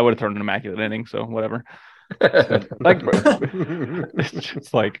 "Yeah, I would have thrown an immaculate inning, so whatever." So, like, it's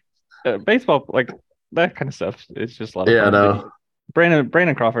just like baseball, like that kind of stuff. It's just a lot of fun. No.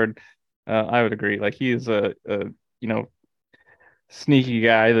 Brandon Crawford, I would agree. Like he is a sneaky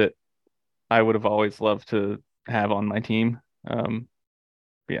guy that I would have always loved to have on my team.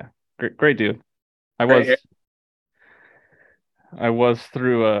 Yeah, great dude. I was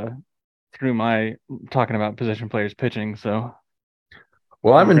through my talking about position players pitching, so.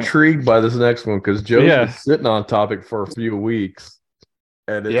 Well, I'm intrigued by this next one because Joe's been sitting on topic for a few weeks,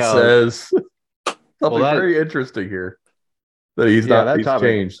 and it says something very interesting here that he's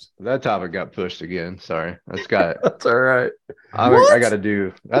changed. That topic got pushed again. Sorry, that's all right. I got to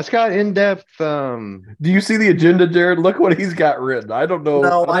do. That's got in-depth. Do you see the agenda, Jared? Look what he's got written. I don't know.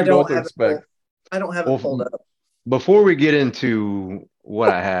 No, I don't know what to expect. I don't have it pulled up. Before we get into what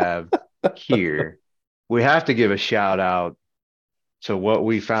I have here, we have to give a shout out to what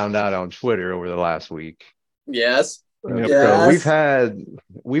we found out on Twitter over the last week. Yes. Yes. So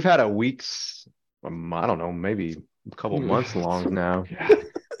we've had a week's, I don't know, maybe a couple months long now.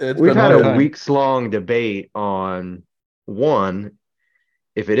 We've had a weeks long debate on one,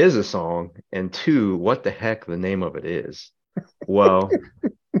 if it is a song, and two, what the heck the name of it is. Well,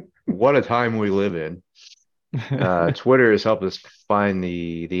 what a time we live in. Twitter has helped us find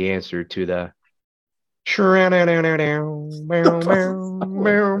the answer to the which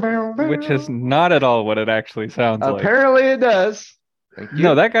is not at all what it actually sounds like. Apparently it does.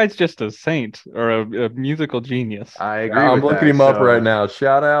 No, that guy's just a saint or a musical genius. I agree. I'm looking him up right now.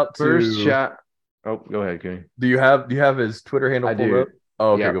 Shout out to Oh, go ahead, Kenny. Do you have his Twitter handle pulled up?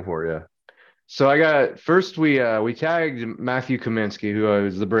 Oh, okay, go for it. Yeah. So I got first we tagged Matthew Kaminsky, who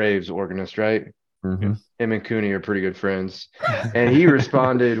is the Braves organist, right? Mm-hmm. Him and Cooney are pretty good friends, and he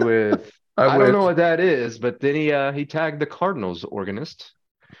responded with, I don't know what that is, but then he tagged the Cardinals organist,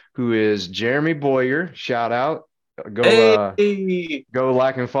 who is Jeremy Boyer. Shout out. Go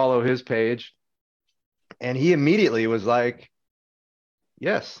like and follow his page. And he immediately was like,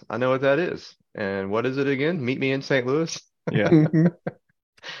 yes, I know what that is. And what is it again? Meet Me in St. Louis. Yeah.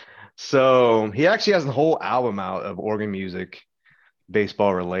 So he actually has the whole album out of organ music,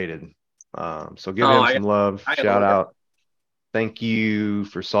 baseball related. So give him some love. Shout out. Thank you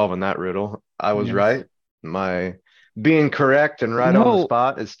for solving that riddle. I was right. My being correct and right on the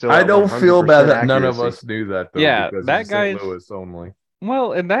spot is still. I don't feel bad that none of us knew that, though. Yeah, that guy St. Louis only.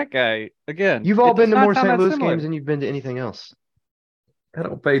 Well, and that guy again. You've all been to more St. Louis games than you've been to anything else. I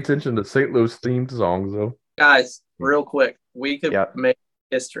don't pay attention to St. Louis themed songs, though. Guys, real quick, we could make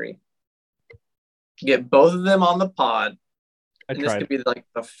history. Get both of them on the pod. This could be like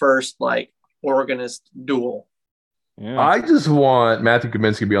the first like organist duel. Yeah. I just want Matthew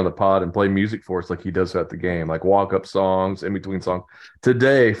Kaminsky to be on the pod and play music for us like he does at the game, like walk-up songs, in-between songs.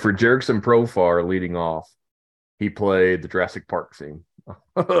 Today, for Jerickson Profar leading off, he played the Jurassic Park theme.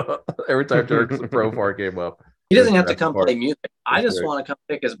 Every time Jerickson Profar came up. He doesn't have to come play music. I just want to come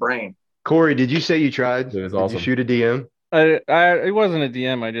pick his brain. Corey, did you say you tried? It was awesome. Did you shoot a DM? It wasn't a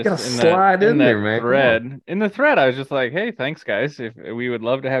DM. I just slide in there, man. Thread. In the thread, I was just like, "Hey, thanks, guys. If we would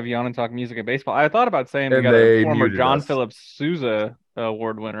love to have you on and talk music and baseball." I thought about saying we got a former John Phillips Sousa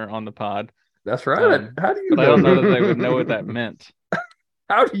award winner on the pod. That's right. How do you? But I don't know that they would know what that meant.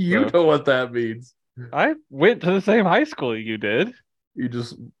 How do you know what that means? I went to the same high school you did. You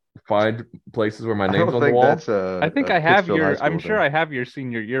just find places where my name's on the wall. I think I have your. I'm sure I have your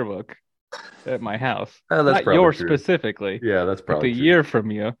senior yearbook at my house. That's not yours true. Specifically. Yeah, that's probably the year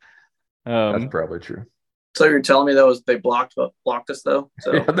from you. That's probably true. So you're telling me they blocked us though?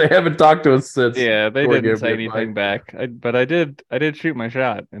 So yeah, they haven't talked to us since. Yeah, they didn't say anything back. But I did shoot my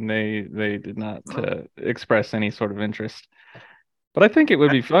shot, and they did not express any sort of interest. But I think it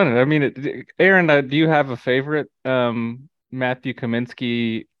would be fun. I mean, Aaron, do you have a favorite Matthew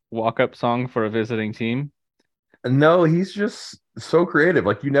Kaminsky walk-up song for a visiting team? No, he's just so creative.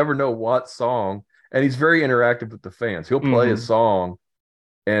 Like, you never know what song, and he's very interactive with the fans. He'll play a song,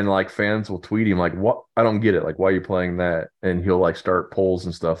 and like fans will tweet him like, "What? I don't get it. Like, why are you playing that?" And he'll like start polls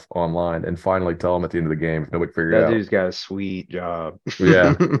and stuff online, and finally tell them at the end of the game if nobody figured it out. That dude's got a sweet job.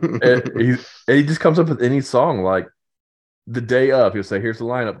 Yeah, and he just comes up with any song. Like the day of, he'll say, "Here's the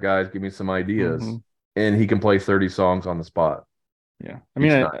lineup, guys. Give me some ideas," and he can play 30 songs on the spot. Yeah, I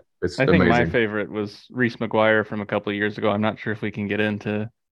mean, I think my favorite was Reese McGuire from a couple of years ago. I'm not sure if we can get into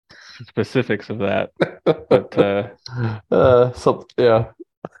specifics of that, but yeah.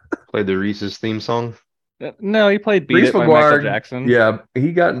 Played the Reese's theme song. No, he played "Beat It" by Michael Jackson. Yeah,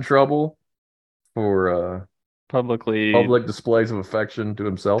 he got in trouble for public displays of affection to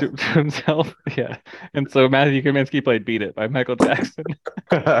himself. To himself, yeah. And so Matthew Kaminsky played "Beat It" by Michael Jackson.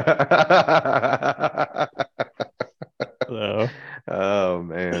 So. Oh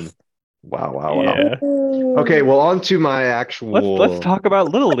man. Wow. Yeah. Okay, well, on to my actual. Let's talk about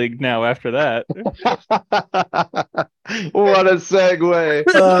Little League now after that. What a segue.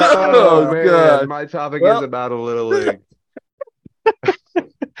 Oh man, God. My topic is about a Little League.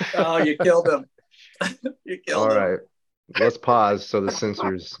 Oh, you killed him. You killed him. All right. Let's pause so the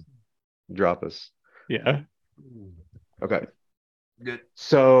censors drop us. Yeah. Okay. Good.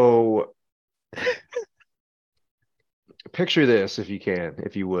 So picture this if you can,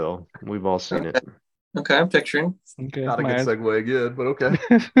 if you will. We've all seen it. Okay, I'm picturing. Okay, not a good segue again, but okay.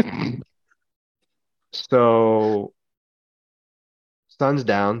 So, sun's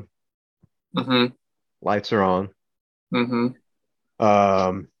down. Mm-hmm. Lights are on.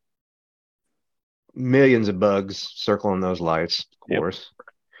 Mm-hmm. Millions of bugs circling those lights, of course.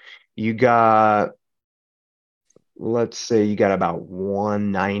 You got, let's say you got about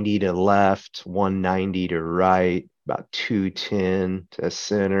 190 to left, 190 to right, about 210 to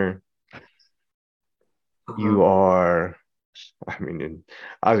center. You are, I mean,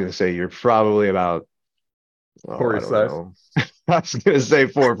 I was going to say you're probably about, Corey size. I was going to say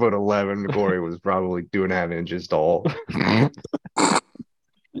 4'11". Corey was probably 2.5 inches tall.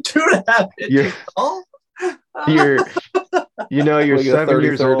 2.5 inches tall? You're 7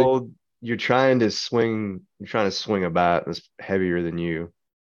 years old. You're trying to swing a bat that's heavier than you.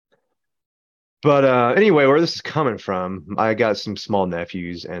 But anyway, where this is coming from, I got some small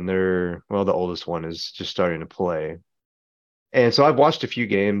nephews, and the oldest one is just starting to play. And so I've watched a few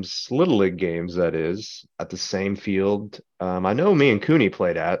games, Little League games, that is, at the same field. I know me and Cooney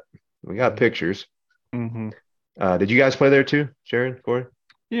played at. We got pictures. Mm-hmm. Did you guys play there too, Jared, Corey?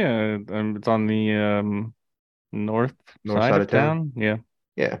 Yeah, it's on the north side of town. Yeah.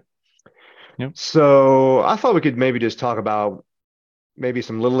 Yeah. Yep. So I thought we could maybe just talk about maybe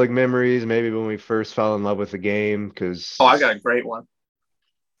some Little League memories, maybe when we first fell in love with the game. Because I got a great one.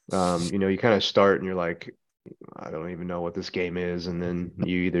 You kind of start and you're like, I don't even know what this game is, and then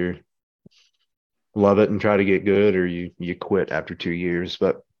you either love it and try to get good, or you quit after 2 years.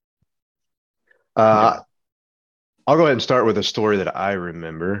 But I'll go ahead and start with a story that I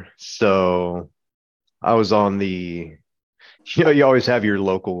remember. So I was on the, you always have your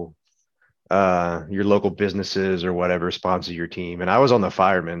local businesses or whatever sponsor your team, and I was on the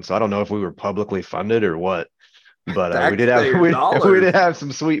Firemen, so I don't know if we were publicly funded or what, but we did have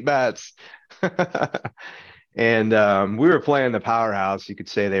some sweet bats. And we were playing the powerhouse. You could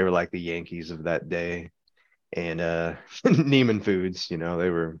say they were like the Yankees of that day. and Neiman Foods. You know, they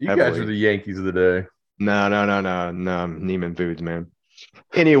were You heavily. guys are the Yankees of the day. No, Neiman Foods, man.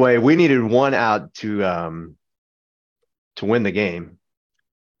 Anyway, we needed one out to win the game.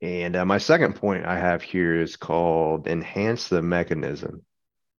 And my second point I have here is called enhance the mechanism.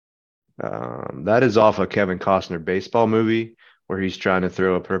 That is off a Kevin Costner baseball movie where he's trying to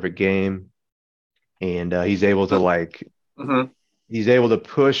throw a perfect game, and he's able to he's able to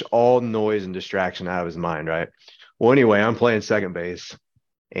push all noise and distraction out of his mind, right? Well, anyway, I'm playing second base,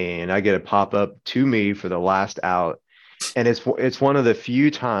 and I get a pop up to me for the last out, and it's one of the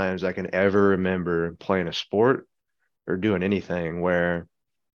few times I can ever remember playing a sport or doing anything where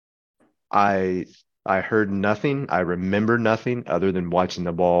I heard nothing, I remember nothing other than watching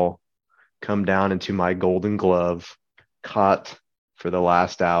the ball come down into my golden glove, caught for the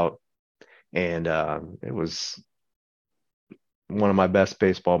last out. And it was one of my best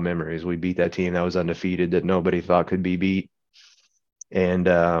baseball memories. We beat that team that was undefeated that nobody thought could be beat. And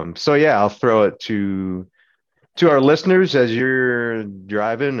so, yeah, I'll throw it to our listeners as you're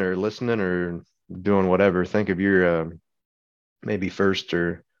driving or listening or doing whatever. Think of your maybe first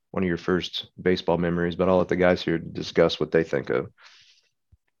or one of your first baseball memories, but I'll let the guys here discuss what they think of.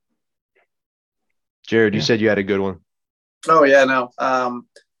 Jared, you said you had a good one. Oh, yeah, no.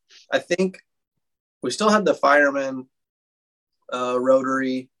 I think we still had the fireman,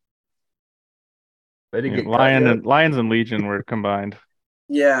 Rotary. They didn't get Lions and Legion were combined.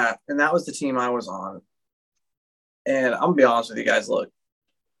 Yeah, and that was the team I was on. And I'm gonna be honest with you guys. Look,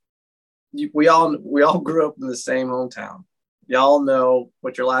 we all grew up in the same hometown. Y'all know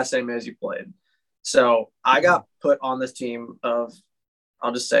what your last name is. You played. So I got put on this team of,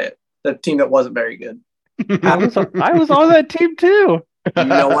 I'll just say it, the team that wasn't very good. I was on that team too. You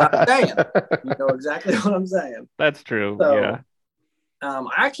know what I'm saying. You know exactly what I'm saying. That's true. So, yeah.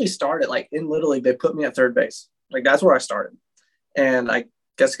 I actually started in Little League. They put me at third base. That's where I started. And I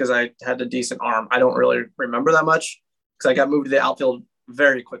guess because I had a decent arm, I don't really remember that much because I got moved to the outfield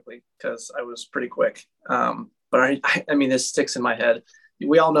very quickly because I was pretty quick. But I mean, this sticks in my head.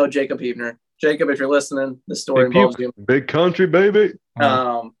 We all know Jacob Hebner. Jacob, if you're listening, this story involves you. Big country, baby.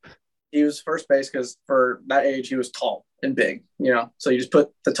 He was first base because for that age, he was tall and big, So you just put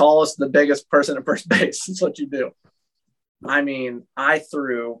the tallest, the biggest person at first base. That's what you do. I mean, I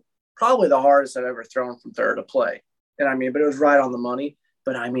threw probably the hardest I've ever thrown from third to play. And I mean, but it was right on the money.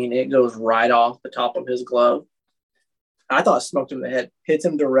 But I mean, it goes right off the top of his glove. I thought it smoked him in the head, hits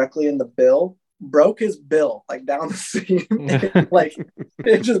him directly in the bill, broke his bill, down the seam.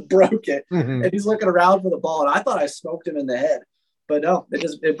 It just broke it. And he's looking around for the ball. And I thought I smoked him in the head. But no,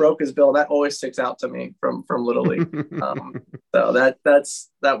 it broke his bill. That always sticks out to me from Little League. So that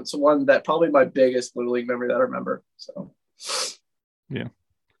was one that probably my biggest Little League memory that I remember. So yeah,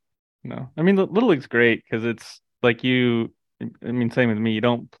 no, I mean Little League's great because it's same with me.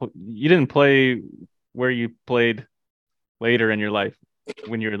 You didn't play where you played later in your life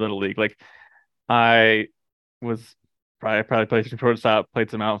when you were Little League. I was probably played some shortstop,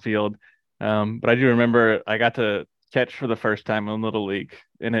 played some outfield, but I do remember I got to catch for the first time in Little League,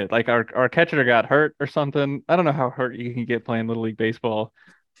 and it our catcher got hurt or something. I don't know how hurt you can get playing Little League baseball.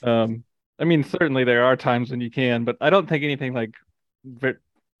 I mean, certainly there are times when you can, but I don't think anything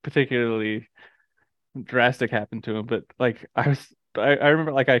particularly drastic happened to him. But I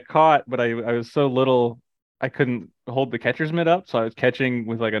remember I caught, but I was so little I couldn't hold the catcher's mitt up, so I was catching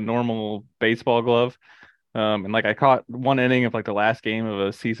with a normal baseball glove. And I caught one inning of the last game of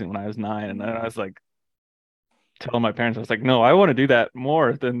a season when I was 9, and then I was telling my parents, I was no, I want to do that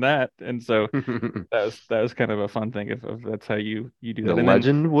more than that. And so that was kind of a fun thing if that's how you do that. The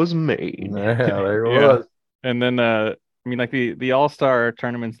legend was made. Yeah, there it was. And then I mean the All-Star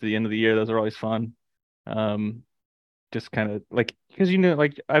tournaments at the end of the year, those are always fun. Just kind of because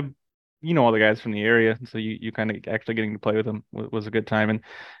all the guys from the area, so you kind of actually getting to play with them was a good time,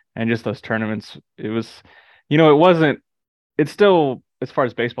 and just those tournaments, it was, it's still, as far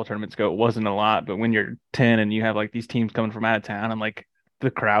as baseball tournaments go, it wasn't a lot, but when you're 10 and you have these teams coming from out of town, and the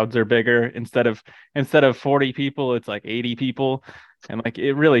crowds are bigger, instead of 40 people, it's 80 people, and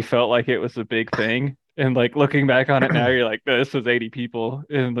it really felt like it was a big thing. And looking back on it now, you're this was 80 people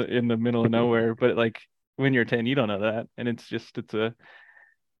in the middle of nowhere, but when you're 10, you don't know that, and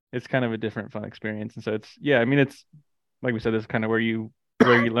it's kind of a different fun experience. And so it's like we said, this is kind of where you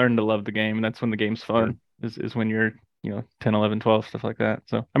learn to love the game, and that's when the game's fun, is when you're 10, 11, 12, stuff like that.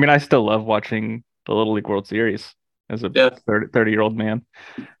 So I mean, I still love watching the Little League World Series as a 30-year-old man.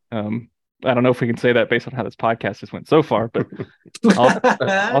 I don't know if we can say that based on how this podcast has went so far, but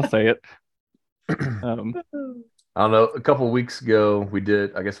I'll say it. I don't know. A couple of weeks ago, we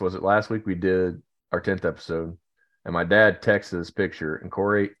did, I guess, was it last week? We did our 10th episode, and my dad texted this picture. And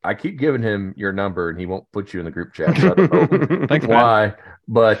Corey, I keep giving him your number, and he won't put you in the group chat. So I don't know Thanks, why, Pat.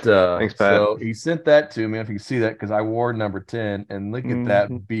 but Thanks, Pat. so he sent that to me. If you can see that, because I wore number 10, and look at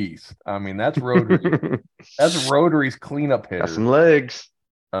that beast. I mean, that's Rotary. That's Rotary's cleanup hitter. Got some legs.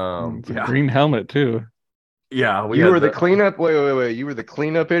 Green helmet too. Yeah, you were the cleanup. Wait. You were the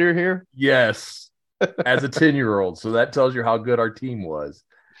cleanup hitter here. Yes, as a 10-year-old. So that tells you how good our team was.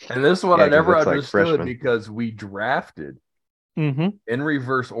 And this one I never understood because we drafted in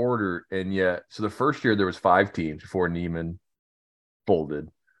reverse order. And yet, so the first year there was 5 teams before Neiman folded.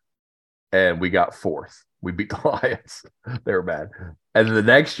 And we got 4th. We beat the Lions. They were bad. And then the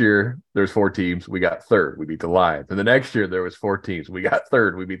next year there's 4 teams. We got 3rd. We beat the Lions. And the next year there was 4 teams. We got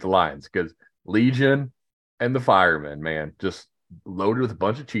 3rd. We beat the Lions because Legion and the Firemen, man, just loaded with a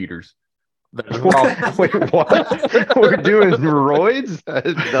bunch of cheaters. Wait, what? We're doing roids at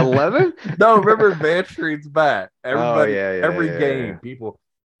 11? No, remember Van Street's bat. Everybody, every game, yeah. people.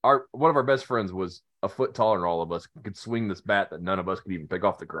 One of our best friends was a foot taller than all of us. Could swing this bat that none of us could even pick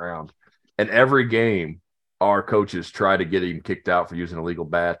off the ground. And every game, our coaches tried to get him kicked out for using a illegal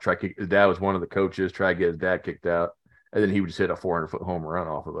bat. His dad was one of the coaches. Tried to get his dad kicked out, and then he would just hit a 400-foot home run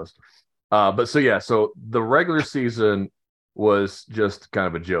off of us. So the regular season was just kind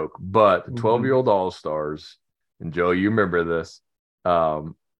of a joke, but the 12-year-old All-Stars, and Joe, you remember this,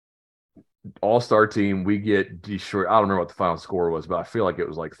 All-Star team, we get destroyed. I don't remember what the final score was, but I feel like it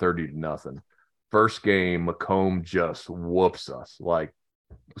was like 30-0. First game, Macomb just whoops us like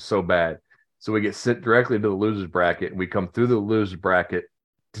so bad. So we get sent directly to the losers bracket, and we come through the losers bracket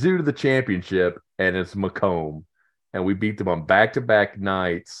to the championship, and it's Macomb, and we beat them on back-to-back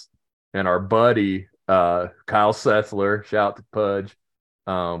nights. And our buddy, Kyle Sethler, shout out to Pudge,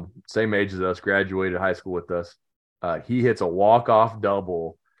 same age as us, graduated high school with us. He hits a walk-off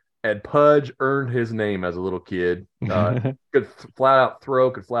double, and Pudge earned his name as a little kid. Could flat-out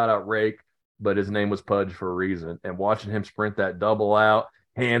throw, could flat-out rake, but his name was Pudge for a reason. And watching him sprint that double out,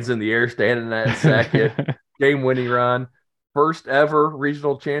 hands in the air, standing at second, game-winning run, first ever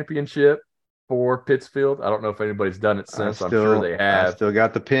regional championship for Pittsfield. I don't know if anybody's done it since. I'm sure they have. I still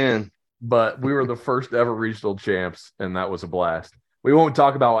got the pin. But we were the first ever regional champs, and that was a blast. We won't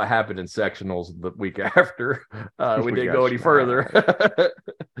talk about what happened in sectionals the week after. We didn't go any further. But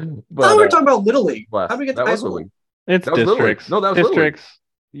we're talking about Little League. How do we get to high school? It's districts. No, that was districts.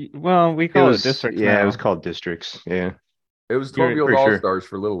 Well, we call it districts. Yeah, now. It was called districts. Yeah. It was 12-year-old All-Stars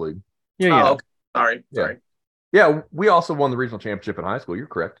for Little League. Yeah. Okay. Sorry. Yeah, we also won the regional championship in high school. You're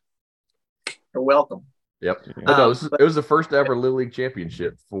correct. You're welcome. Yep. But no, it was the first ever Little League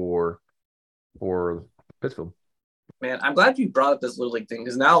championship for Pittsfield. Man, I'm glad you brought up this Little League thing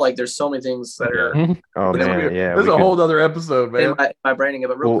because now, like, there's so many things that are. Oh man, yeah. There's a whole other episode, man. My branding,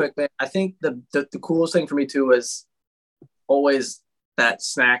 but real quick, man. I think the coolest thing for me too was always that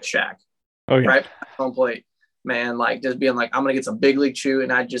snack shack. Oh yeah. Right home plate, man. Like just being like, I'm gonna get some big league chew,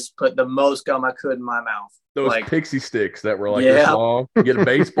 and I just put the most gum I could in my mouth. Those like, pixie sticks that were like this long. Get a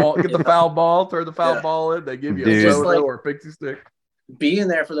baseball, get the foul ball, throw the foul ball in. They give you a soda or a pixie stick. Being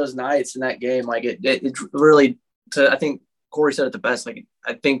there for those nights in that game, like it really. I think Corey said it the best. Like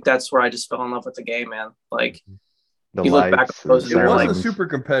I think that's where I just fell in love with the game, man. Like the you look back at those, it wasn't super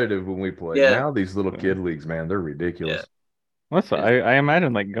competitive when we played. Yeah. Now these little kid leagues, man, they're ridiculous. Yeah. I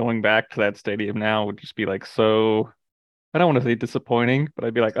imagine like going back to that stadium now would just be like so. I don't want to say disappointing, but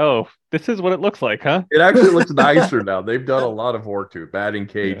I'd be like, oh, this is what it looks like, huh? It actually looks nicer now. They've done a lot of work to it. Batting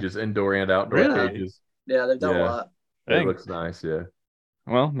cages, indoor and outdoor cages. Yeah, they've done a lot. It looks nice, yeah.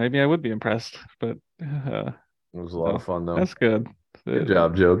 Well, maybe I would be impressed, but it was a lot of fun, though. That's good. Good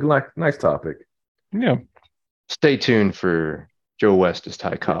job, Joe. Nice topic. Yeah. Stay tuned for Joe West as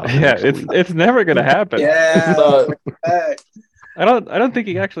Ty Cobb. Yeah, it's never gonna happen. Yeah. I don't think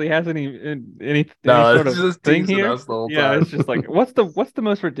he actually has any sort of thing here. Yeah, it's just like what's the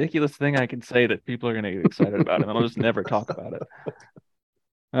most ridiculous thing I can say that people are gonna get excited about, and I'll just never talk about it.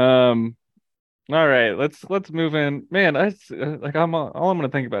 All right, let's move in. Man, all I'm gonna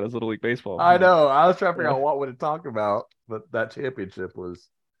think about is Little League baseball. I know. I was trying to figure out what to talk about, but that championship was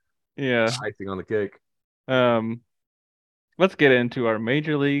icing on the cake. Let's get into our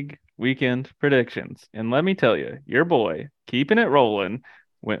Major League weekend predictions, and let me tell you, your boy keeping it rolling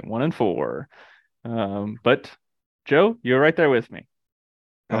went 1-4. But Joe, you're right there with me.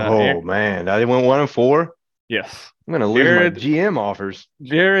 Man, I went 1-4. Yes, I'm gonna lose my GM offers.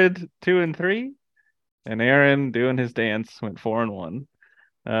 Jared 2-3, and Aaron doing his dance went 4-1.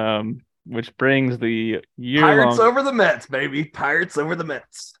 Which brings the Pirates over the Mets, baby. Pirates over the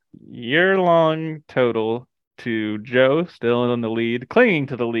Mets. Year-long total to Joe, still in the lead, clinging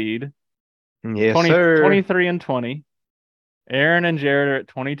to the lead, Yes, sir. 23 and 20. Aaron and Jared are at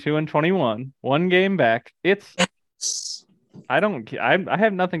 22 and 21. One game back. I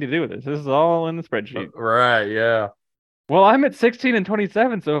have nothing to do with this. This is all in the spreadsheet. Right, yeah. Well, I'm at 16 and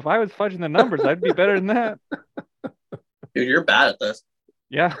 27, so if I was fudging the numbers, I'd be better than that. Dude, you're bad at this.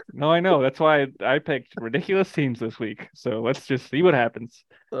 Yeah, no, I know. That's why I picked ridiculous teams this week. So let's just see what happens.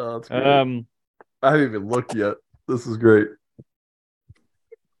 Oh, that's great. I haven't even looked yet. This is great.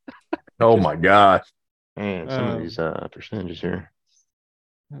 Oh my gosh. Man, some of these percentages here.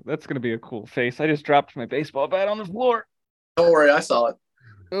 That's gonna be a cool face. I just dropped my baseball bat on the floor. Don't worry, I saw it.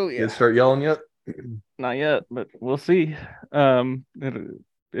 Oh yeah. You start yelling yet? Not yet, but we'll see.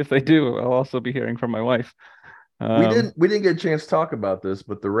 If they do, I'll also be hearing from my wife. We didn't get a chance to talk about this,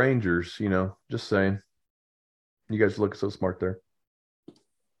 but the Rangers, just saying. You guys look so smart there.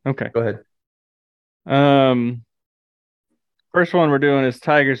 Okay. Go ahead. First one we're doing is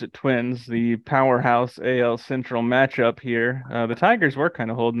Tigers at Twins, the powerhouse AL Central matchup here. The Tigers were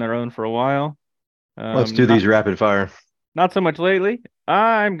kind of holding their own for a while. Let's do these rapid fire. Not so much lately.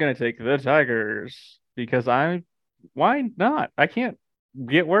 I'm going to take the Tigers because why not? I can't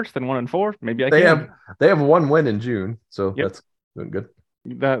get worse than 1-4. Maybe I can. They have one win in June, so that's good.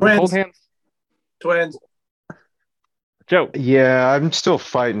 The cold hands. Twins. Joe. Yeah, I'm still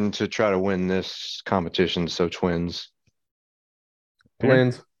fighting to try to win this competition, so Twins.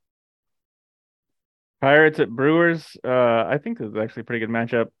 Twins. Pirates at Brewers. I think this is actually a pretty good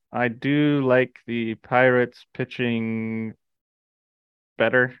matchup. I do like the Pirates pitching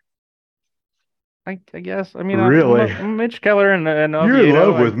better. I guess. I mean, really, I'm Mitch Keller and you're in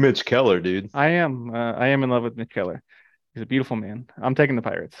love with Mitch Keller, dude. I am. I am in love with Mitch Keller. He's a beautiful man. I'm taking the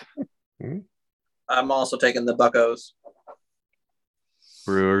Pirates. I'm also taking the Buccos.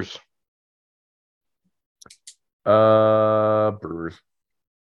 Brewers. Brewers.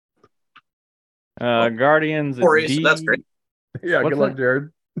 Guardians at D. That's great. Yeah, good luck, Jared.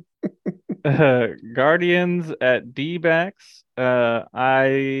 Guardians at D-backs.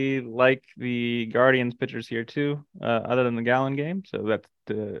 I like the Guardians pitchers here too, other than the Gallen game. So that's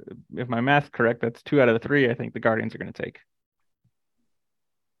if my math's correct, that's 2 out of the 3 I think the Guardians are going to take.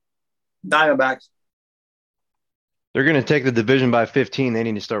 Diamondbacks. They're going to take the division by 15. They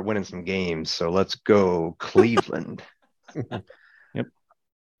need to start winning some games. So let's go Cleveland. Yep.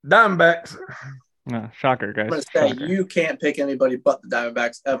 Diamondbacks. Shocker, guys. I'm going to say you can't pick anybody but the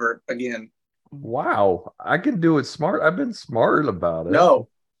Diamondbacks ever again. Wow. I can do it smart. I've been smart about it. No.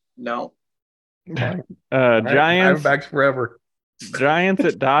 Giants. Diamondbacks forever. Giants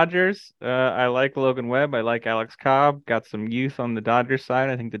at Dodgers. I like Logan Webb. I like Alex Cobb. Got some youth on the Dodgers side.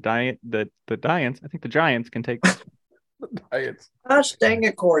 I think the Giants can take this. The Giants. Gosh dang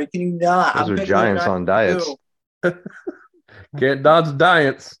it, Corey. Can you not? Those are Giants on diets. Can't dodge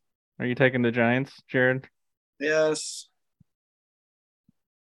Giants. Are you taking the Giants, Jared? Yes.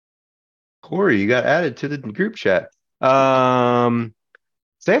 Corey, you got added to the group chat. San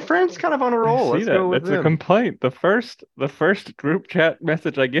Fran's kind of on a roll. Let's go with them. A complaint. The first group chat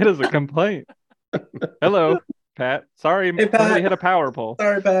message I get is a complaint. Hello, Pat. Sorry, hey, Pat. We hit a power pole.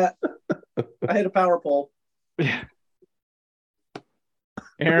 Sorry, Pat. I hit a power pole.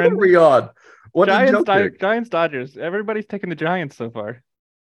 Aaron, what are we on? What Giants, Dodgers. Everybody's taking the Giants so far.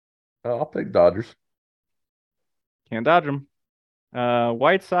 I'll pick Dodgers. Can't dodge them.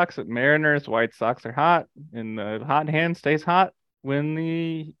 White Sox at Mariners. White Sox are hot, and the hot hand stays hot when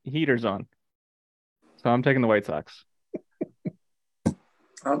the heater's on. So I'm taking the White Sox.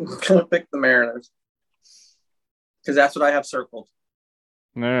 I'm going to pick the Mariners because that's what I have circled.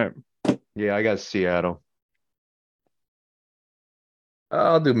 All right. Yeah, I got Seattle.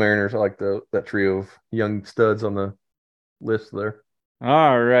 I'll do Mariners. I like that trio of young studs on the list there.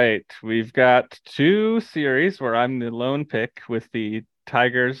 All right. We've got 2 series where I'm the lone pick with the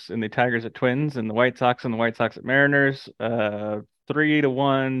Tigers and the Tigers at Twins and the White Sox and the White Sox at Mariners.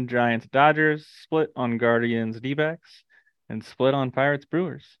 3-1 Giants Dodgers, split on Guardians D-backs, and split on Pirates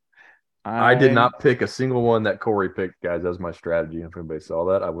Brewers. I did not pick a single one that Corey picked, guys. That was my strategy. If anybody saw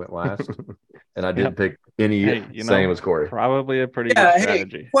that, I went last, and I didn't pick any same as Corey. Probably a pretty good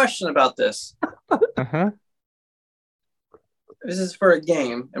strategy. Hey, question about this. This is for a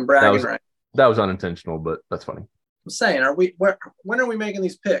game and bragging right. That was unintentional, but that's funny. I'm saying, when are we making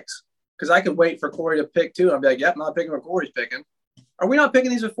these picks? Because I could wait for Corey to pick too. I'd be like, yep, I'm not picking what Corey's picking. Are we not picking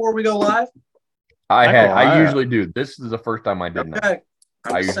these before we go live? I usually do. This is the first time I did not. Okay.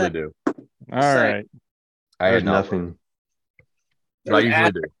 I usually do. All right. I had nothing. But I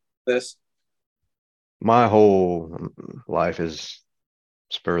usually do. This. My whole life is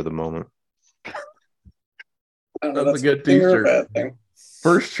spur of the moment. That's a good t-shirt.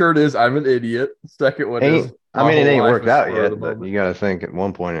 First shirt is I'm an idiot. Second one is it ain't worked out yet, but you got to think at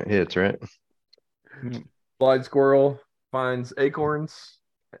one point it hits, right? Blind squirrel finds acorns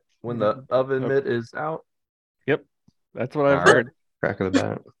when the oven mitt is out. Yep, that's what I've heard. Crack of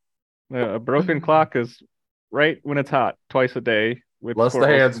the bat. A broken clock is right when it's hot, twice a day. Unless the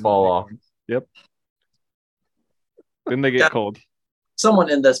hands fall off. Yep. Then they get cold.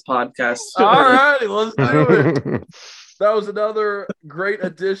 Someone in this podcast. All righty, let's do it. That was another great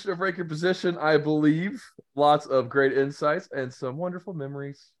edition of Rake Your Position, I believe. Lots of great insights and some wonderful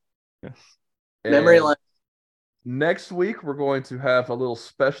memories. Yes. Memory lane. Next week, we're going to have a little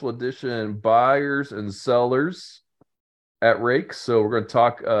special edition buyers and sellers at Rake. So we're going to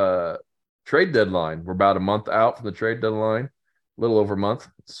talk trade deadline. We're about a month out from the trade deadline, a little over a month.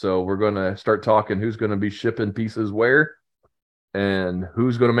 So we're going to start talking who's going to be shipping pieces where and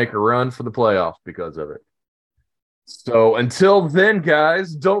who's going to make a run for the playoffs because of it. So until then,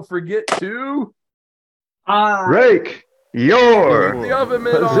 guys, don't forget to rake your the oven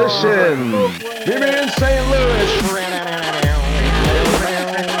mitt position. Meet me in St. Louis, friend.